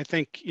point. I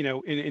think,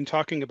 in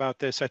talking about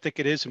this, I think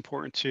it is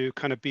important to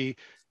kind of be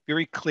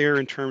very clear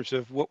in terms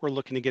of what we're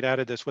looking to get out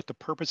of this, what the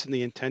purpose and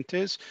the intent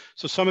is.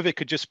 So some of it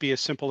could just be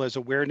as simple as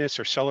awareness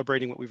or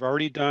celebrating what we've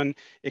already done.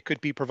 It could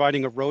be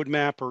providing a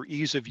roadmap or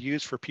ease of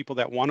use for people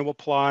that want to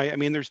apply. I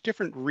mean, there's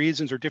different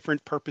reasons or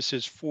different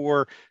purposes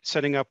for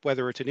setting up,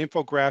 whether it's an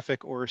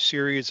infographic or a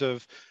series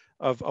of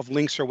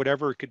links or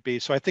whatever it could be.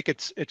 So I think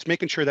it's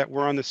making sure that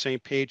we're on the same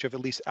page of at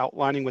least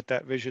outlining what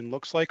that vision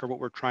looks like or what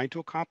we're trying to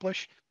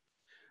accomplish.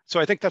 So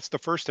I think that's the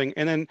first thing.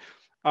 And then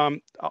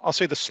I'll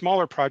say the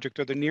smaller project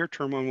or the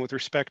near-term one with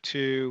respect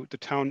to the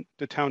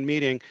town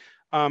meeting.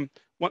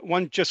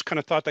 One just kind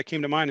of thought that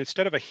came to mind,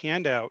 instead of a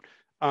handout,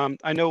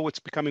 I know what's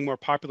becoming more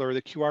popular are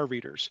the QR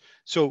readers.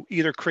 So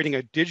either creating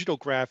a digital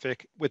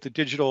graphic with a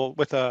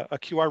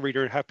QR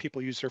reader and have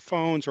people use their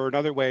phones or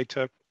another way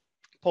to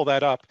pull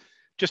that up,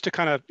 just to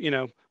kind of,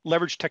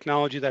 leverage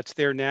technology that's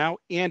there now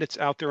and it's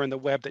out there on the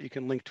web that you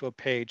can link to a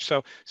page.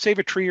 So save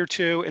a tree or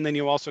two, and then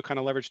you also kind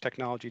of leverage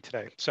technology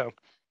today. So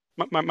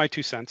my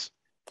 2 cents.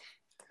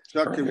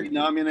 Chuck, can we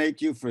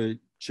nominate you for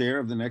chair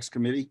of the next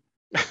committee?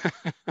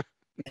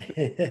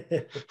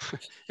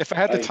 If I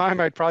had the time,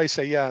 I'd probably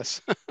say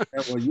yes.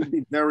 Yeah, well, you'd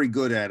be very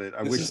good at it.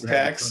 I wish it's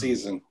tax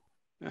season.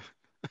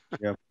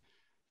 Yeah.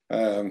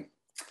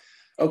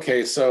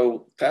 Okay,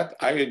 so that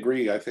I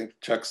agree. I think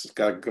Chuck's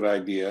got a good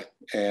idea.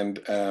 And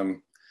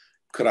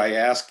could I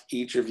ask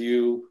each of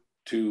you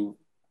to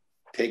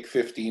take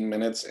 15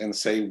 minutes and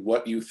say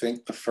what you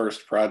think the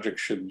first project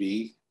should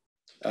be,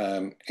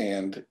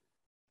 and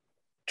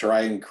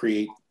try and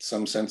create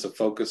some sense of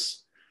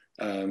focus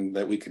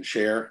that we can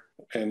share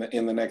in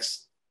the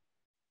next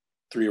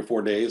 3 or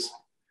 4 days,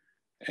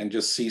 and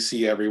just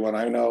CC everyone.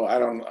 I'm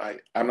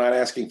not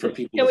asking for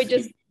people. Can we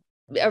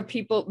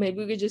maybe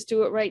we could just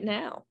do it right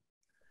now?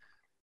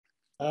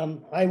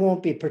 I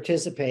won't be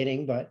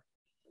participating, but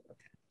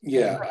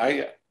yeah,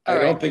 I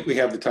don't think we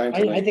have the time.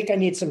 I think I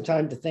need some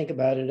time to think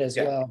about it as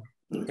well.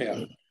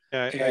 Yeah,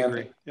 I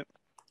agree. Yep.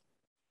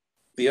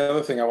 The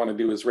other thing I want to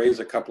do is raise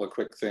a couple of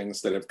quick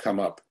things that have come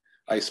up.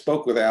 I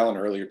spoke with Alan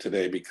earlier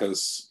today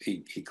because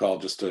he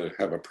called just to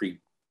have a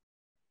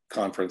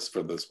pre-conference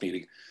for this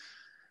meeting.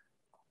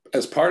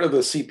 as part of the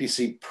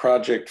CPC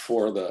project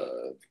for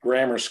the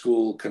grammar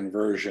school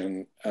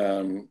conversion,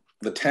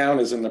 the town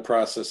is in the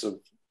process of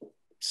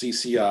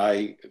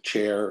CCI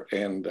chair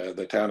and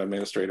the town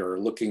administrator are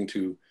looking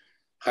to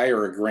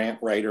hire a grant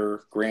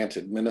writer, grant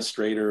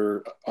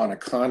administrator on a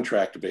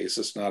contract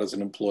basis, not as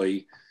an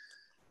employee.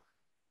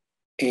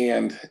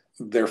 And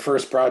their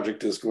first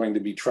project is going to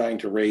be trying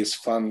to raise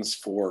funds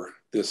for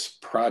this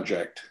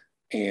project.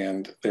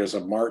 And there's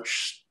a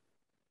March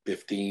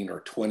 15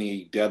 or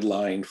 20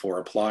 deadline for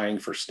applying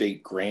for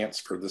state grants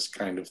for this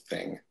kind of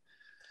thing.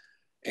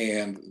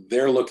 And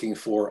they're looking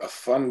for a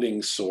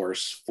funding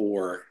source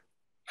for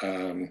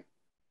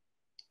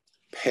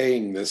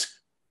paying this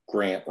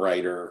grant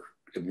writer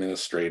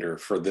administrator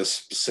for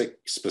this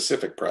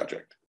specific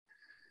project.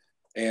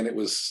 And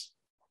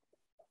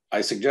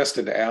I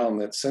suggested to Alan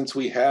that since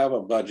we have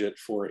a budget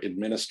for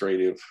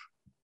administrative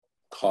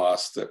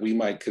costs, that we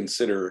might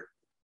consider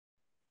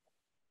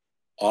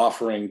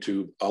offering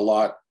to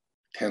allot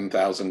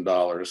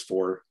 $10,000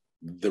 for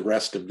the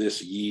rest of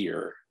this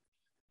year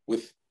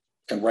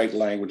and write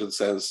language that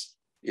says,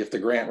 if the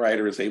grant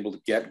writer is able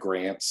to get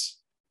grants,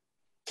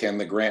 can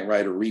the grant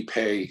writer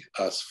repay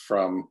us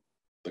from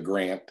the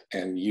grant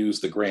and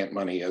use the grant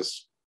money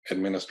as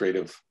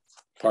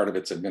part of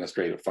its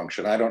administrative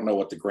function? I don't know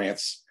what the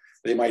grants,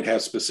 they might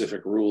have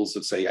specific rules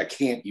that say I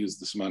can't use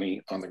this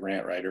money on the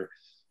grant writer,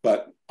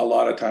 but a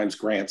lot of times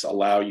grants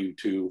allow you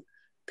to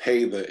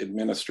pay the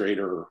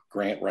administrator or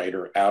grant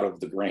writer out of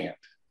the grant.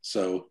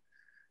 So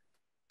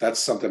that's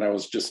something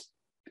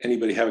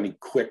anybody have any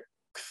quick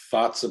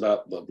thoughts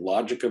about the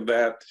logic of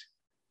that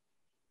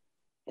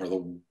or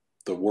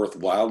the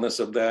worthwhileness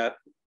of that?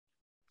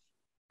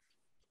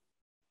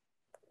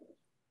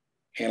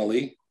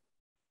 Annalee?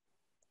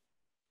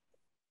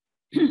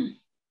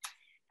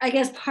 I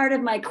guess part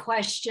of my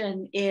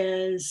question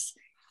is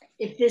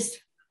if this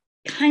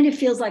kind of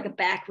feels like a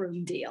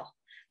backroom deal,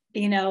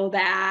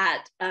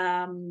 that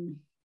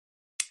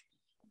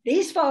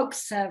these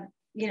folks have,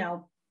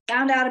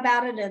 found out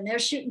about it and they're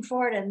shooting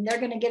for it and they're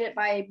going to get it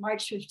by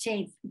March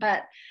 15th.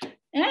 But,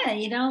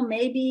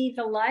 maybe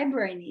the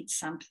library needs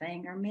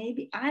something, or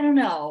maybe, I don't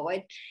know.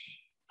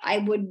 I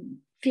would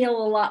feel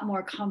a lot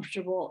more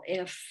comfortable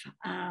if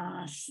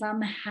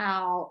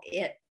somehow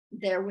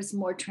there was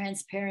more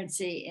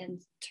transparency in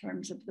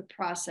terms of the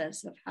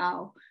process of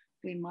how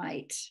we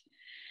might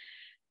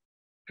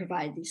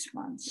provide these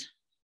funds.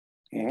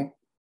 Mm-hmm.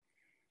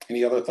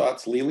 Any other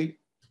thoughts, Lily?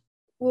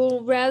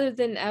 Well, rather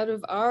than out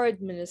of our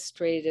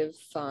administrative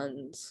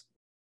funds,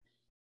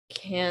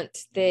 can't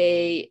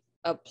they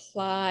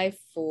apply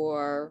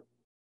for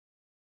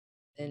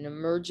an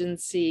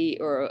emergency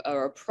or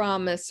a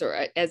promise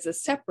or as a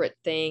separate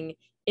thing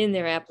in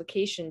their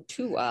application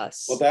to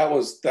us? Well, that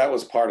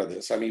was part of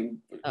this. I mean,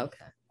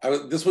 okay.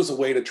 This was a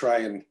way to try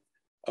and,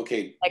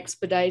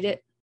 expedite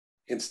it.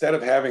 Instead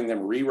of having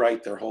them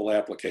rewrite their whole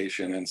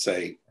application and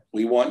say,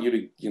 we want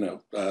you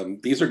to,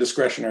 these are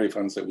discretionary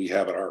funds that we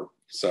have at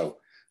so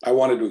I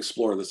wanted to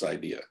explore this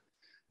idea.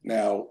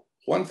 Now,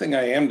 one thing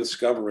I am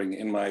discovering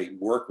in my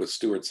work with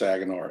Stuart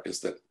Saganor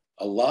is that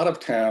a lot of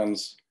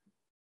towns,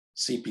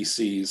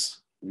 CPCs,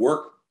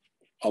 work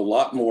a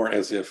lot more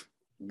as if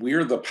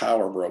we're the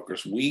power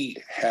brokers. We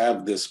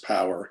have this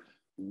power.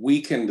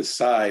 We can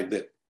decide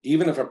that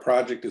even if a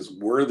project is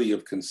worthy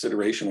of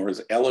consideration or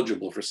is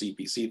eligible for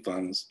CPC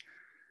funds,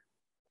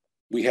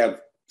 we have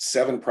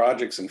 7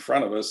 projects in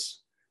front of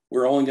us.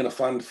 We're only going to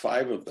fund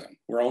 5 of them.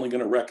 We're only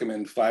going to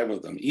recommend 5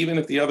 of them, even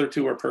if the other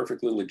 2 are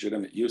perfectly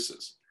legitimate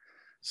uses.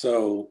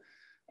 So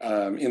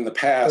in the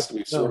past,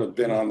 we've sort of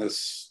been on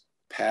this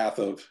path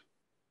of,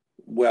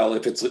 well,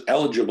 if it's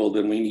eligible,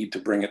 then we need to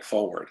bring it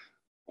forward.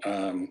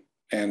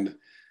 And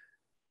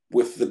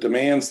with the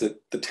demands that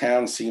the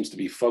town seems to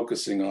be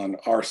focusing on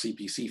our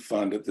CPC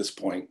fund at this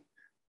point,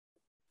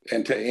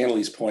 and to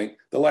Annalee's point,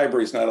 the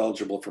library is not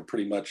eligible for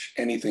pretty much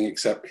anything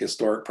except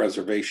historic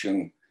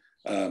preservation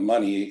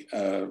money.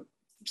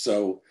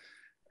 So,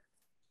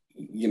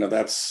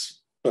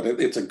 but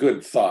it's a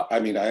good thought. I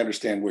mean, I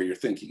understand where your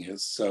thinking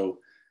is. So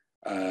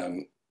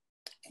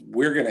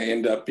we're going to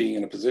end up being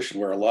in a position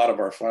where a lot of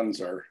our funds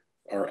are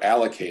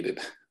allocated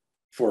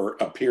for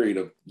a period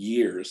of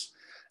years.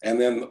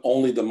 And then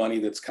only the money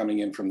that's coming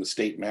in from the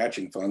state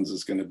matching funds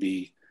is going to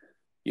be,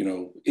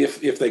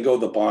 if they go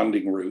the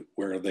bonding route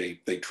where they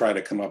try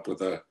to come up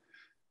with a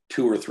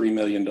 $2 or $3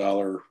 million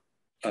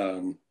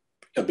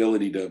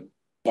ability to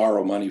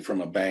borrow money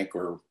from a bank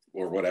or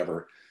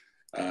whatever,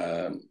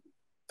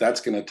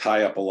 that's going to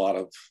tie up a lot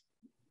of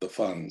the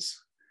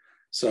funds.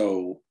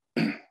 So,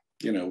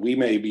 we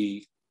may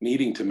be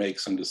needing to make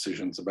some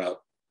decisions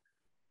about,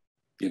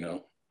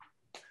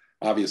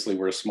 obviously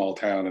we're a small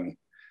town and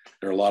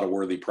there are a lot of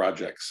worthy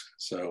projects.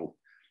 So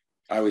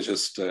I was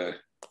just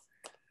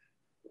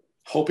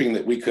hoping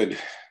that we could,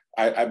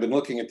 I've been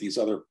looking at these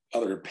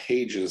other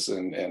pages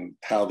and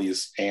how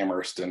these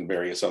Amherst and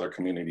various other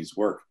communities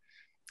work.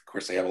 Of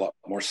course, they have a lot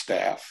more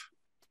staff,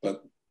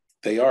 but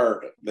they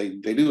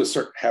do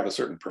have a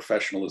certain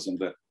professionalism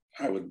that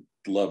I would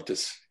love to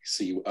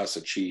see us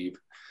achieve.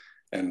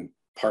 And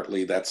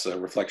partly that's a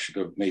reflection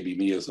of maybe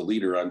me as a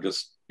leader. I'm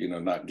just,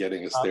 not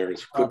getting us there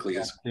as quickly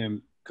as.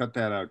 Tim, cut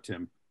that out,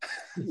 Tim.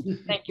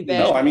 Thank you,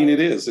 Ben. No, I mean, it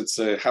is. It's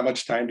how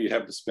much time do you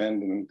have to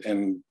spend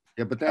and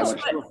yeah, but that's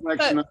a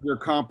reflection of your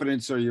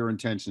competence or your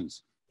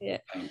intentions. Yeah,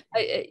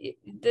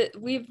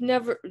 we've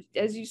never,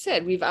 as you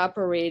said, we've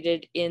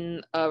operated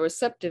in a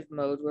receptive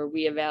mode where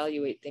we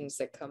evaluate things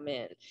that come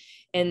in.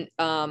 And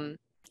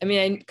I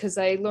mean, because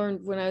I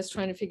learned when I was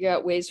trying to figure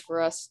out ways for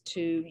us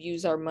to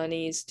use our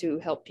monies to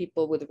help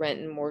people with rent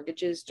and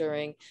mortgages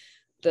during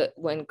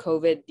when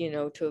COVID,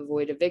 to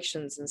avoid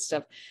evictions and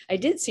stuff. I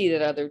did see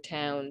that other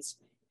towns,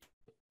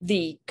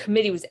 the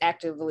committee was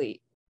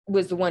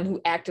the one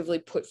who actively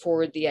put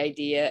forward the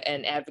idea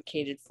and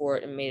advocated for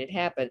it and made it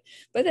happen.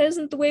 But that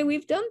isn't the way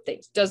we've done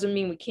things. Doesn't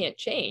mean we can't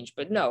change.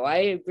 But no, I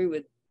agree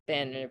with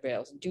Ben and everybody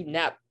else.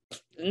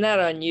 Not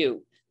on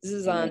you. This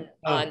is on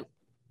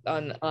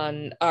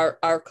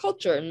our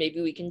culture, and maybe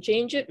we can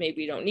change it.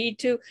 Maybe we don't need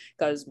to,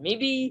 because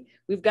maybe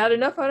we've got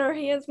enough on our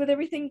hands with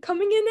everything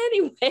coming in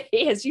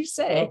anyway, as you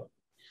say. Well,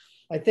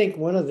 I think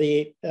one of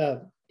the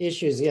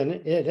issues, and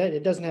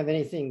it doesn't have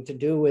anything to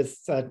do with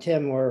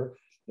Tim or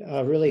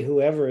really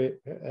whoever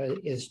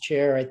is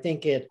chair. I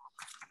think it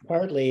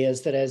partly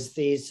is that as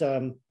these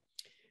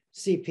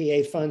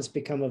CPA funds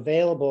become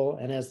available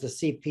and as the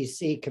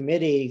CPC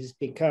committees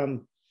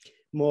become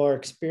more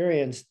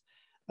experienced,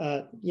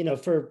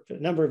 for a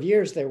number of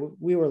years there,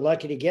 we were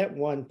lucky to get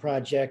one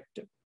project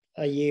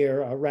a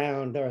year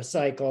around or a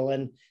cycle,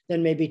 and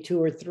then maybe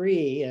 2 or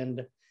 3,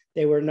 and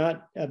they were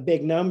not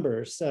big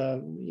numbers,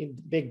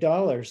 big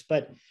dollars.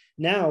 But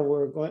now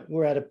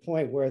we're at a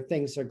point where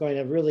things are going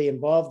to really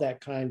involve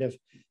that kind of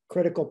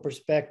critical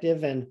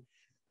perspective, and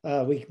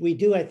we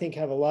do, I think,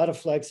 have a lot of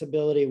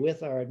flexibility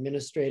with our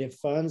administrative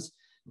funds.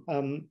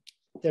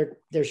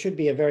 There should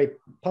be a very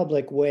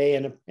public way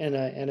and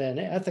an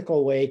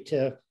ethical way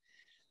to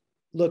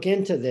look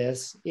into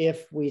this.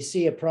 If we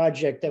see a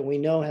project that we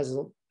know has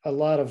a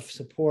lot of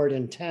support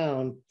in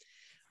town,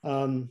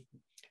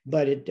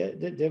 but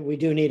we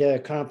do need a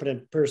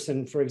competent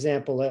person, for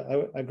example,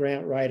 a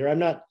grant writer. I'm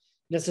not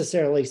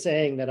necessarily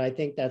saying that I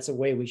think that's a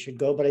way we should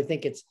go, but I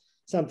think it's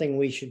something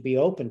we should be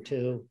open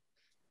to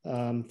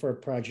for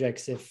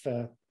projects if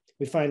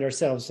we find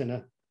ourselves in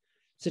a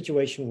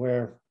situation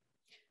where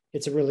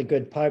it's a really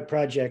good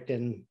project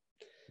and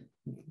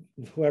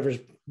whoever's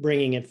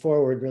bringing it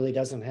forward really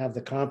doesn't have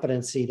the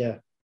competency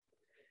to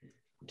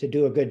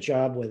do a good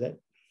job with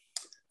it.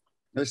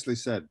 Nicely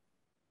said.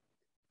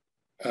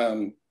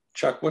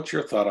 Chuck, what's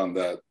your thought on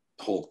that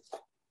whole,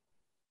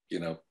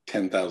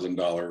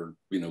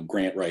 $10,000,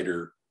 grant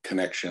writer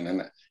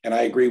connection? And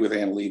I agree with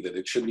Ann Lee that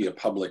it should be a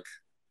public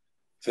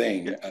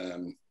thing.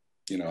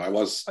 I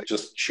was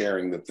just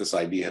sharing that this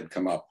idea had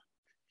come up.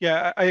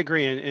 Yeah, I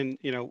agree. And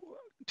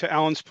to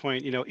Alan's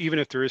point, even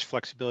if there is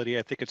flexibility,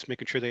 I think it's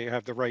making sure they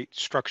have the right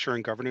structure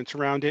and governance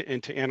around it.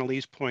 And to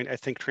Annalee's point, I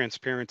think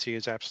transparency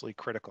is absolutely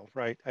critical,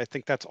 right? I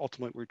think that's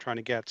ultimately what we're trying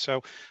to get.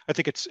 So I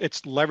think it's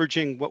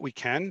leveraging what we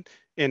can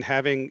in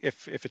having,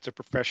 if it's a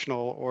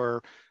professional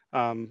or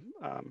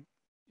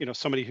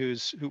somebody who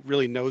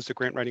really knows the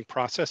grant writing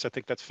process, I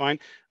think that's fine.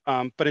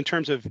 But in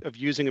terms of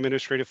using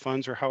administrative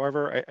funds or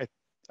however,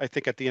 I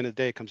think at the end of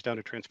the day, it comes down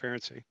to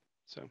transparency.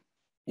 So.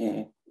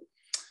 Mm-hmm.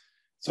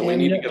 So we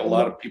need to get a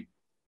lot of people.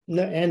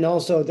 And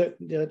also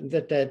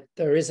that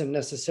there isn't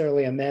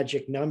necessarily a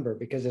magic number,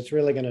 because it's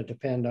really going to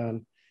depend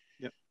on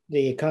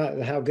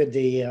how good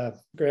the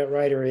grant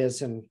writer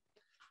is and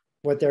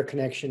what their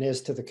connection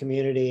is to the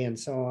community and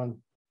so on.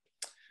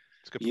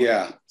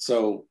 Yeah,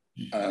 so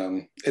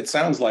it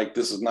sounds like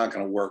this is not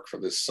going to work for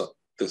this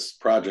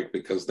project,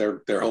 because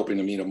they're hoping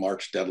to meet a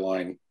March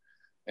deadline,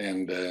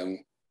 and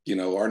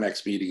our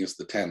next meeting is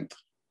the 10th.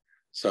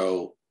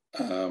 So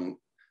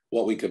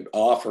what we could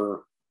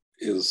offer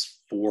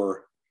is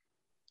for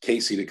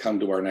Casey to come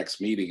to our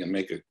next meeting and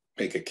make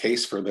a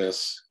case for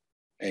this,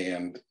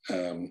 and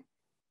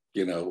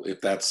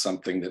if that's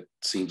something that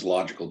seems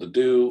logical to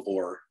do,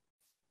 or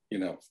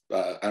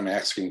I'm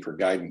asking for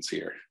guidance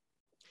here.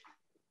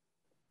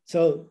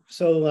 So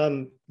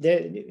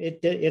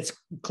it's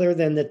clear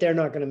then that they're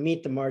not going to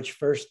meet the March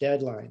 1st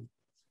deadline.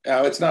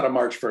 It's not a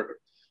March 1st.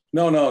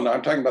 No.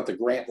 I'm talking about the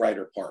grant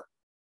writer part.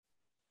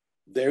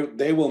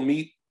 They will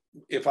meet.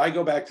 If I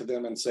go back to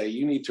them and say,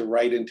 you need to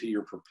write into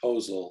your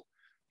proposal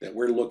that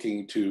we're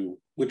looking to,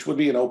 which would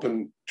be an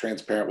open,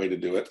 transparent way to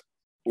do it.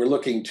 We're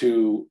looking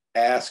to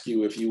ask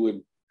you if you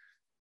would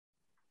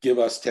give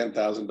us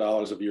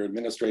 $10,000 of your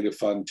administrative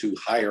fund to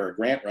hire a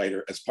grant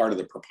writer as part of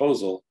the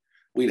proposal.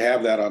 We'd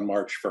have that on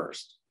March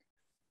 1st.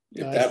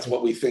 If that's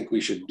what we think we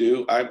should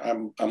do,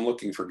 I'm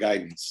looking for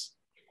guidance.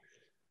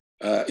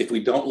 If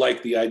we don't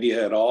like the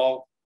idea at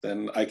all,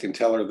 then I can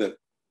tell her that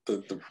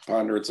the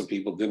preponderance of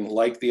people didn't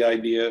like the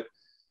idea.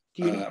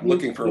 I'm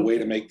looking for a way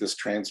to make this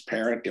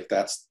transparent, if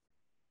that's,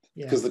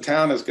 because the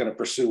town is going to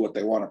pursue what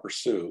they want to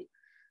pursue.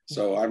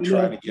 So I'm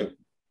trying to give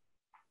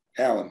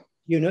Alan.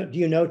 Do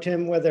you know,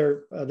 Tim,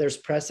 whether there's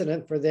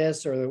precedent for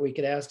this, or that we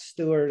could ask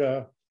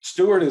Stuart?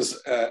 Stuart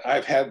is,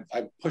 I've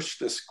pushed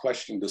this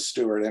question to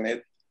Stuart,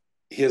 and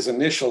his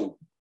initial,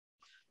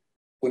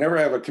 whenever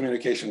I have a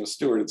communication with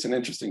Stuart, it's an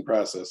interesting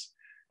process.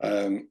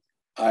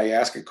 I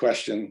ask a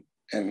question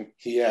and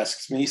he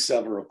asks me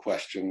several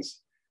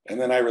questions,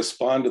 and then I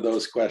respond to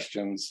those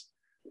questions.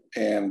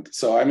 And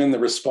so I'm in the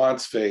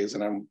response phase,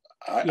 and I'm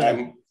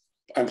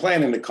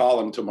planning to call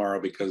him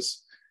tomorrow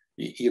because,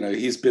 you know,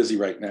 he's busy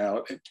right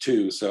now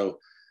too. So,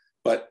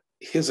 but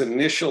his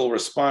initial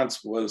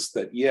response was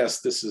that, yes,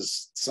 this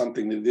is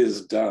something that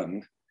is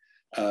done.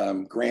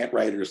 Grant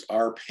writers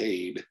are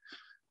paid.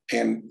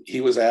 And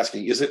he was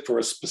asking, is it for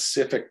a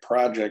specific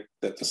project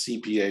that the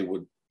CPA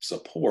would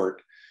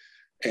support?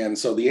 And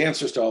so the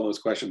answers to all those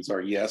questions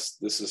are yes,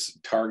 this is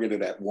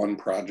targeted at one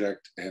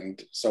project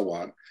and so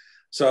on.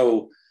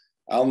 So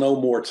I'll know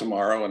more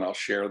tomorrow and I'll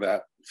share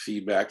that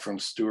feedback from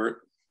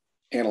Stuart.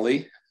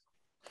 Annalee?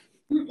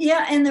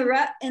 Yeah, in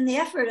the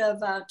effort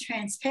of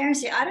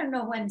transparency, I don't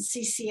know when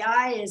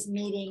CCI is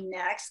meeting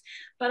next,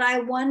 but I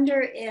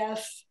wonder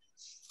if,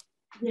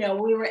 you know,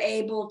 we were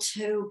able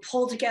to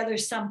pull together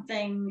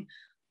something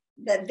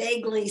that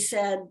vaguely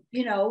said,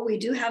 you know, we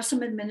do have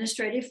some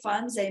administrative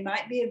funds. They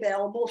might be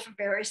available for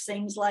various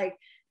things like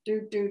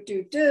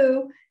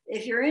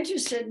if you're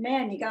interested,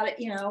 man, you got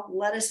to, you know,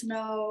 let us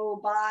know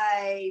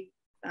by,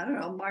 I don't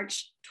know,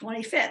 March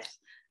 25th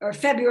or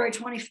February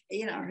 20th,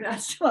 you know,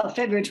 well,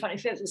 February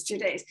 25th is 2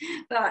 days,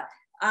 but,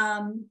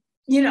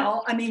 you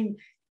know, I mean,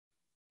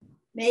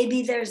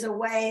 maybe there's a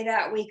way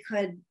that we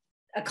could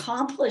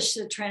accomplish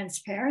the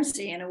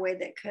transparency in a way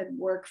that could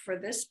work for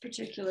this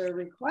particular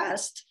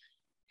request.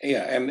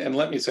 Yeah, and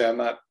let me say, I'm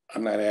not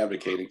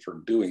advocating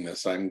for doing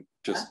this. I'm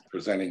just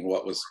presenting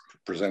what was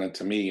presented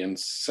to me and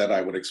said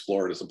I would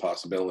explore it as a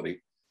possibility.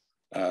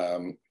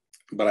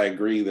 But I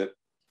agree that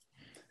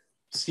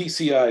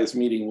CCI is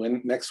meeting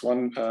when next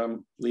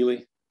one,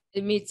 Lily?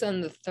 It meets on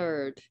the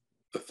 3rd.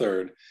 The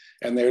 3rd,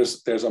 and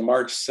there's a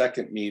March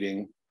 2nd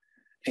meeting,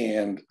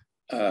 and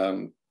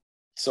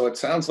so it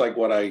sounds like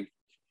what I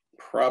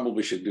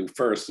probably should do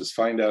first is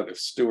find out if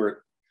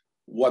Stuart,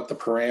 what the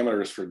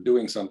parameters for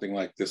doing something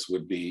like this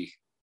would be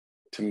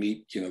to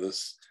meet, you know,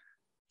 this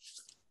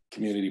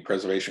Community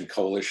Preservation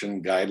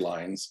Coalition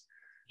guidelines,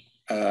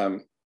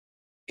 and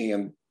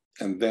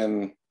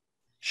then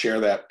share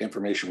that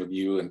information with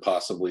you and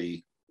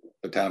possibly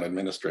the town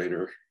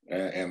administrator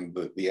and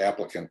the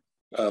applicant.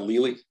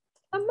 Lily?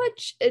 How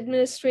much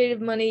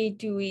administrative money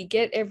do we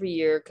get every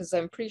year? Because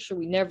I'm pretty sure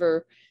we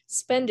never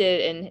spend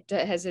it. And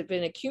has it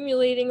been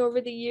accumulating over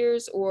the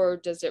years, or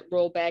does it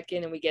roll back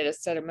in and we get a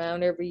set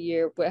amount every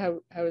year? How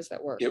does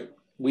that work? Yep.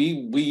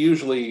 We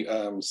usually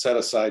set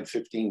aside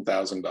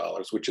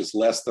 $15,000, which is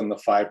less than the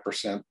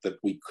 5% that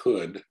we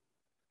could.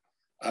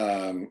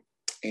 And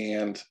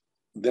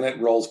then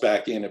it rolls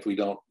back in if we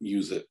don't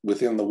use it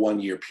within the 1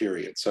 year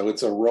period. So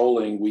it's a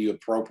rolling, we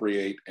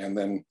appropriate, and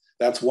then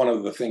that's one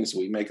of the things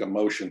we make a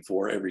motion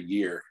for every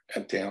year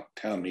at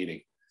town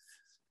meeting.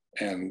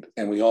 And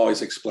we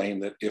always explain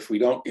that if we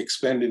don't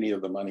expend any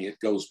of the money, it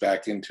goes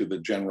back into the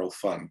general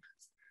fund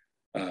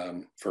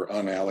for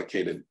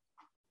unallocated.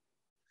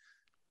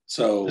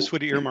 So this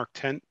would earmark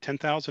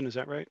 10,000, is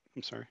that right?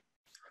 I'm sorry.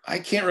 I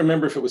can't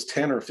remember if it was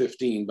 10 or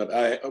 15,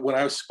 but when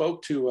I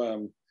spoke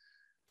to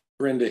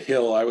Brenda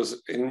Hill, I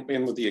was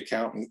in with the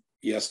accountant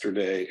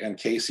yesterday, and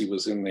Casey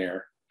was in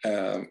there,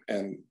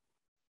 and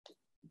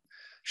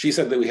she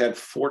said that we had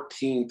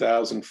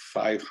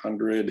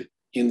 14,500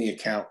 in the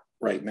account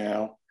right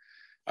now.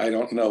 I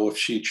don't know if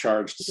she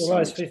charged. It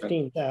was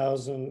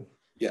 15,000.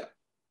 Yeah.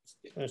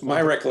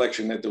 My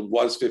recollection that there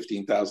was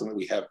 15,000 that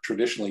we have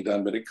traditionally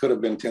done, but it could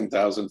have been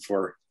 10,000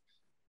 for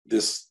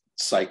this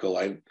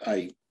cycle.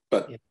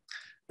 But yeah.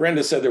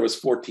 Brenda said there was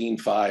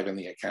 14,500 in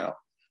the account.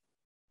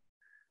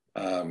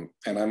 And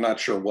I'm not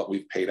sure what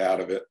we've paid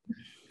out of it.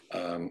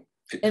 And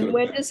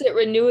when does it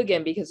renew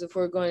again? Because if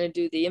we're going to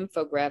do the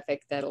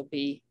infographic, that'll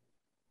be.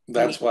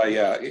 That's why,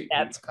 yeah.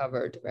 That's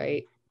covered,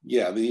 right?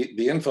 Yeah, the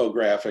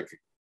infographic.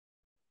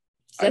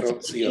 I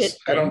don't see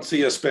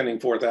us spending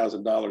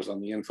 $4,000 on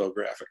the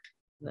infographic.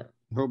 No.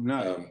 Hope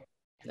not.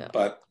 No.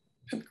 But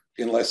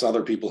unless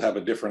other people have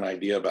a different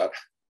idea about,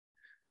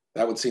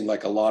 that would seem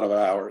like a lot of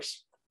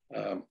hours.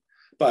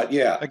 But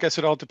yeah, I guess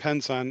it all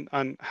depends on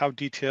how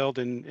detailed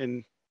and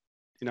you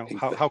know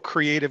how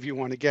creative you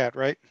want to get,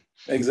 right?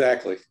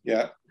 Exactly.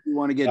 Yeah. If you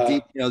want to get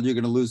detailed, you're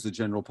going to lose the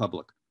general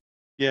public.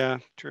 Yeah,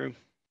 true.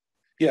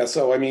 Yeah.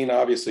 So I mean,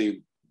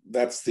 obviously,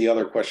 that's the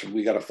other question.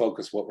 We got to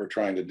focus what we're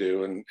trying to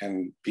do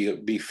and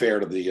be fair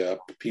to the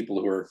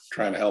people who are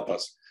trying to help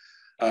us.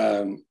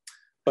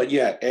 But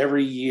yeah,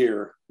 every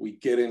year we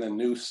get in a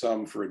new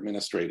sum for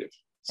administrative.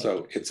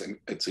 So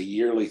it's a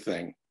yearly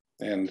thing.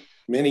 And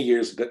many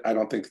years I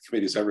don't think the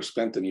committee's ever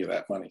spent any of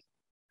that money.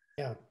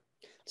 Yeah.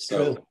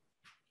 So true.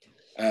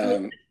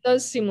 It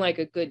does seem like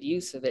a good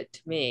use of it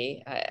to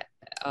me,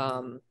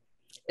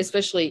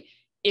 especially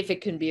if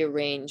it can be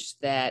arranged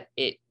that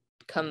it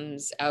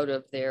comes out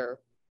of their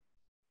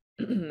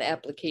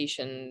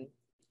application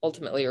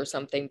ultimately or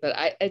something. But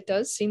it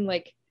does seem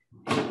like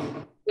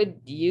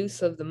good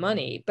use of the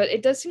money, but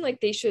it does seem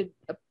like they should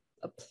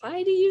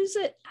apply to use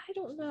it. I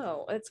don't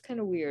know. It's kind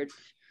of weird.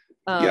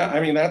 Yeah, I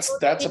mean, that's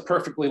a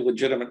perfectly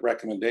legitimate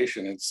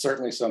recommendation. It's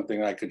certainly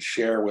something I could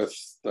share with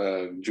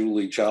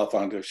Julie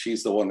Chalfant if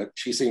she's the one that,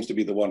 she seems to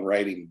be the one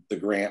writing the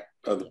grant,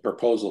 the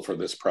proposal for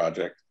this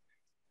project,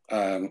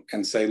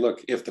 and say,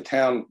 look, if the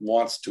town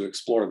wants to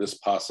explore this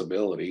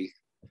possibility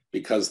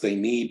because they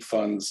need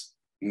funds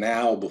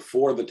now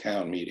before the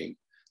town meeting.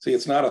 See,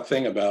 it's not a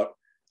thing about,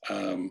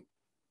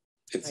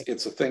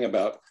 it's a thing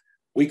about,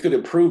 we could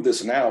improve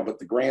this now, but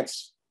the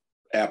grants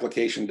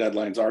application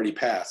deadline's already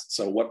passed.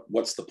 So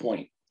what's the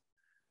point?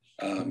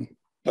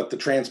 But the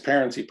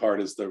transparency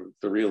part is the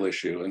real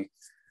issue.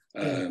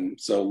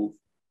 And so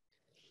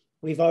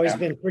we've always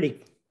been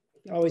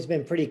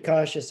pretty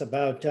cautious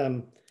about,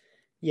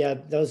 yeah,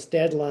 those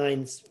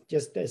deadlines,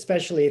 just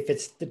especially if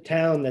it's the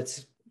town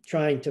that's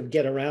trying to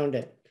get around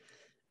it.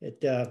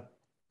 It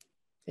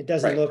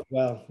doesn't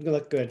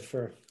look good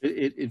for.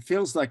 It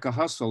feels like a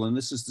hustle. And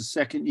this is the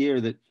second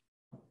year that,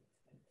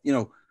 you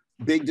know,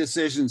 big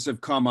decisions have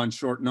come on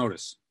short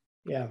notice.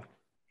 Yeah.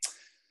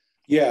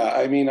 Yeah,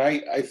 I mean,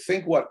 I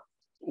think what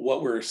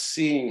we're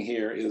seeing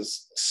here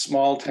is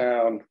small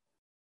town,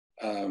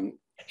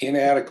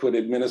 inadequate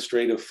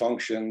administrative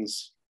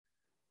functions,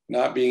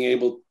 not being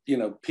able, you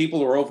know,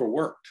 people are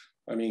overworked.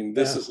 I mean,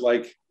 this is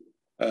like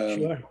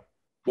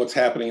what's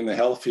happening in the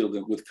health field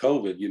with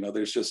COVID. You know,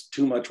 there's just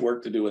too much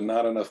work to do and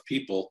not enough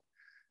people.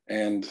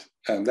 And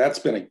that's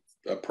been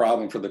a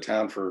problem for the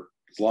town for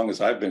as long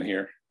as I've been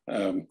here.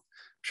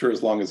 Sure,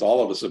 as long as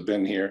all of us have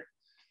been here.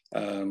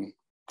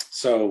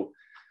 So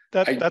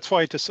that's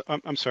why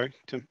I'm sorry,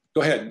 Tim.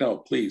 Go ahead. No,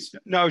 please.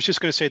 No, I was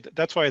just going to say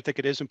that's why I think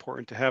it is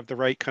important to have the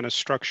right kind of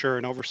structure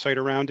and oversight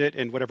around it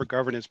and whatever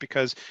governance,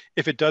 because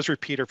if it does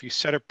repeat or if you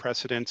set a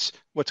precedence,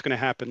 what's going to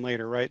happen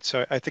later, right?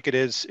 So I think it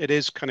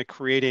is kind of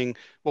creating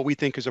what we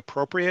think is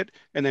appropriate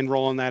and then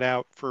rolling that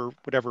out for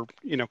whatever,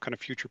 you know, kind of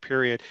future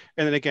period.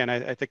 And then again,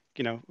 I think,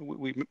 you know,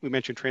 we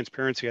mentioned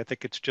transparency. I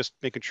think it's just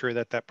making sure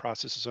that that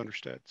process is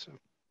understood. So.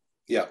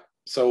 Yeah.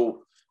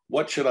 So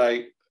what should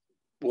I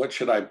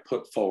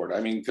put forward?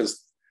 I mean,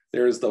 because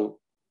there's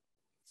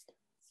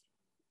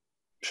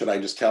should I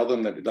just tell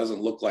them that it doesn't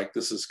look like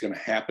this is going to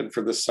happen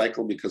for this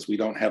cycle because we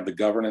don't have the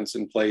governance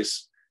in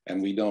place and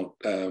we don't,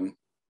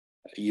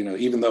 you know,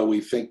 even though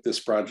we think this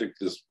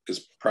project is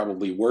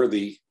probably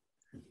worthy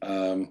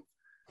and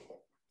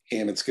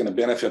it's going to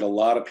benefit a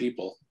lot of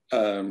people,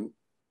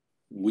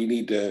 we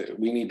need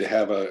to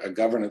have a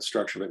governance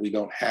structure that we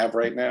don't have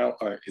right now.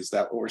 Is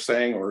that what we're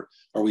saying? Or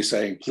are we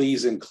saying,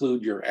 please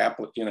include your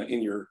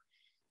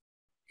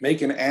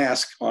make an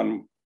ask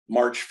on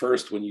March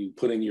 1st when you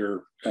put in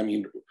your, I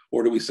mean,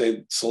 or do we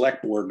say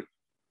select board?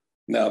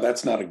 No,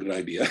 that's not a good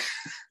idea.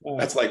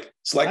 That's like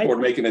select board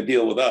making a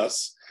deal with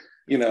us,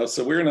 you know,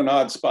 so we're in an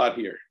odd spot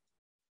here.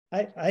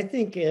 I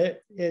think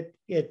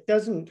it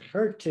doesn't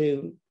hurt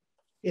to,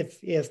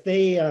 if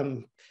they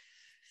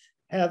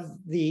have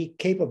the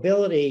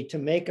capability to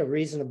make a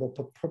reasonable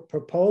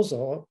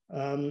proposal,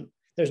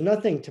 there's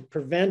nothing to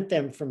prevent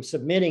them from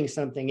submitting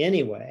something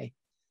anyway,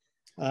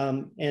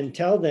 and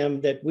tell them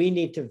that we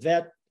need to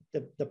vet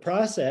the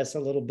process a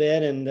little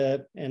bit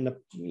and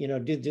you know,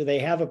 do they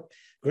have a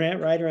grant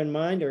writer in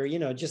mind, or, you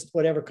know, just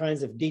whatever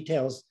kinds of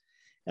details,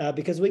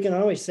 because we can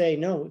always say,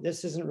 no,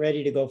 this isn't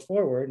ready to go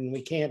forward and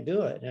we can't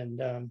do it.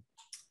 And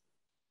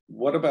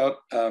what about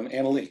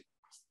Annalee?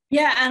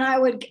 Yeah, and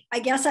I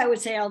guess I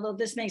would say, although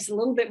this makes it a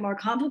little bit more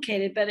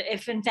complicated, but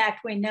if in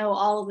fact we know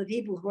all of the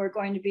people who are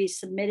going to be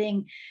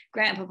submitting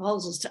grant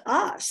proposals to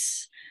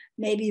us,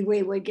 maybe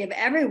we would give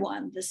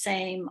everyone the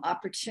same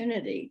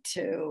opportunity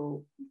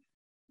to,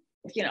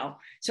 you know,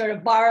 sort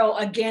of borrow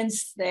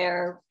against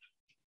their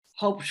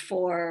hoped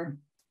for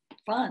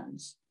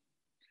funds.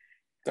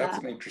 That's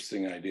an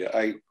interesting idea.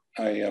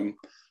 I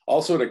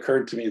also, it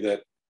occurred to me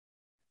that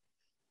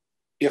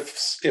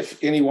if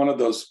any one of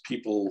those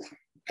people,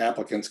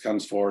 applicants,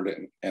 comes forward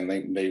and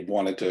they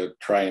wanted to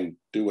try and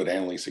do what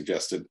Annalee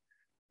suggested,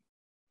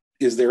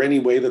 is there any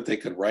way that they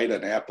could write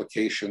an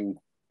application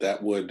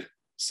that would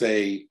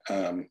say,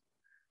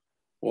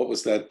 what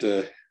was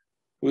that?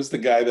 Who's the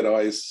guy that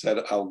always said,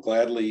 I'll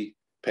gladly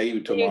pay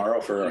you tomorrow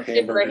for a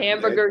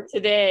hamburger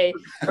today?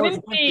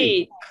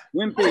 Wimpy.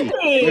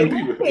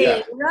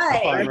 Yeah.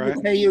 Right. I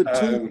will pay you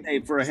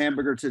Tuesday for a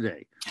hamburger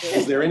today.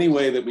 Is there any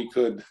way that we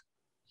could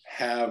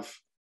have,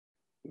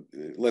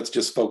 let's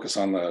just focus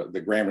on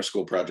the grammar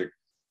school project,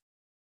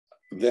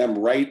 them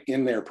write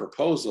in their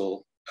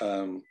proposal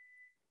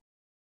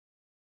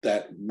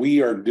that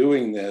we are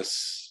doing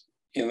this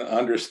in the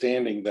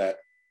understanding that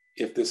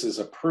if this is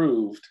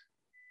approved,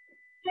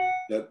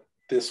 that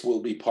this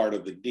will be part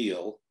of the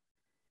deal.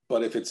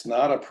 But if it's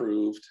not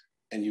approved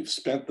and you've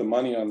spent the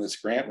money on this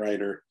grant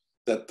writer,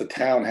 that the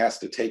town has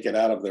to take it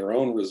out of their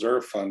own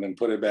reserve fund and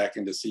put it back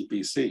into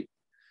CPC.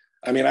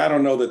 I mean, I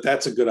don't know that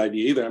that's a good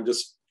idea either. I'm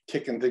just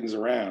kicking things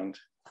around.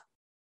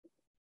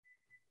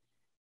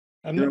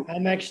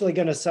 I'm actually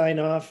going to sign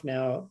off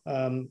now.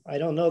 I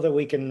don't know that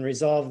we can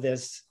resolve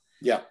this.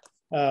 Yeah.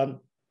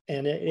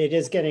 And it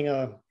is getting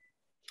a...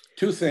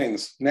 Two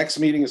things. Next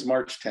meeting is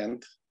March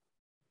 10th.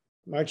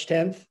 March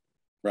 10th?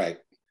 Right.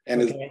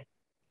 And okay.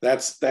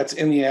 That's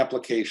in the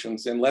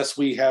applications, unless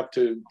we have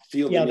to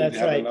feel the need to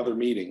have another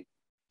meeting.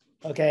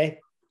 Okay.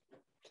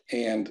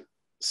 And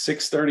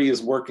 6:30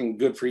 is working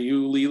good for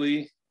you,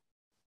 Lily?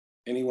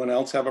 Anyone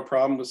else have a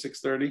problem with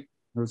 6:30?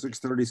 No,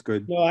 6:30 is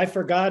good. No, I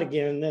forgot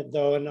again that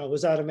though, and it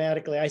was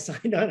automatically, I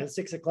signed on at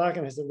 6 o'clock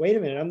and I said, wait a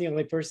minute, I'm the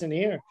only person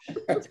here.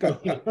 What's going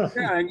on?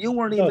 Yeah, and you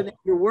weren't even in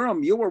your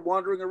room. You were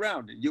wandering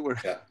around. You were.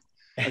 Yeah.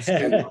 I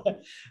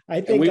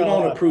think and we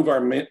won't approve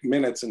our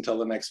minutes until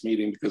the next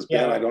meeting because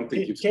Ben, I don't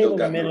think you've still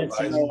got minutes.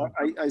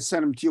 I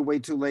sent them to you way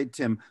too late,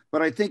 Tim.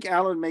 But I think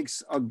Alan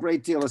makes a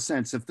great deal of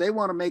sense. If they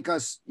want to make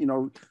us, you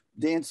know,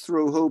 dance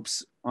through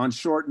hoops on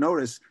short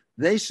notice,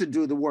 they should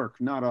do the work,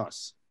 not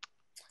us.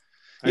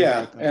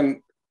 Yeah,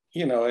 and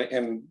you know,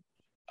 and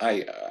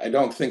I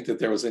don't think that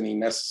there was any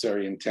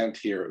necessary intent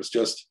here. It was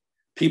just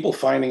people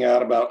finding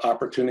out about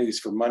opportunities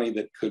for money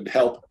that could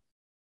help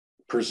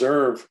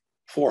preserve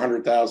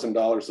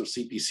 $400,000 of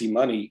CPC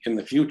money in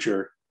the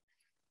future,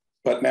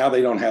 but now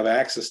they don't have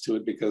access to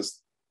it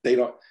because they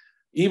don't.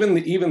 Even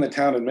the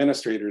town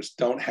administrators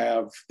don't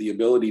have the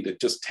ability to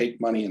just take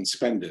money and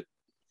spend it.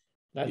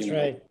 That's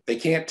right. They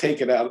can't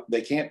take it out.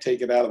 They can't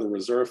take it out of the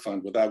reserve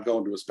fund without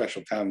going to a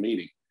special town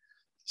meeting.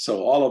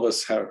 So all of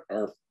us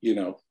are, you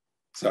know,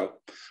 so,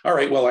 all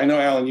right. Well, I know,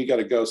 Alan, you got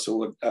to go.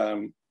 So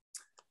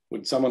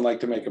would someone like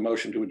to make a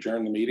motion to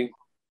adjourn the meeting?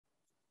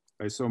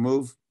 I so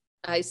move.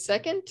 I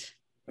second.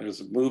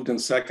 There's moved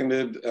and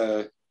seconded.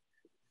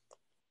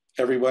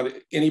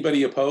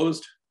 Anybody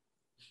opposed?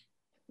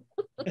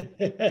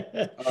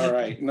 All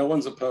right. No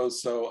one's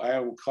opposed. So I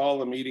will call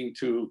the meeting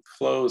to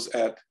close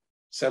at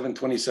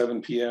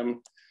 7:27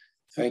 p.m.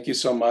 Thank you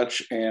so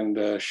much,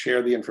 and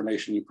share the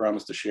information you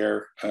promised to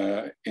share,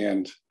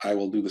 and I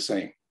will do the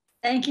same.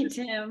 Thank you,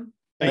 Tim.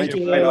 Thank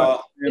you. Good night,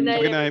 all. Good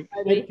night, Good night.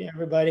 everybody.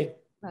 Everybody.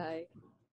 Bye.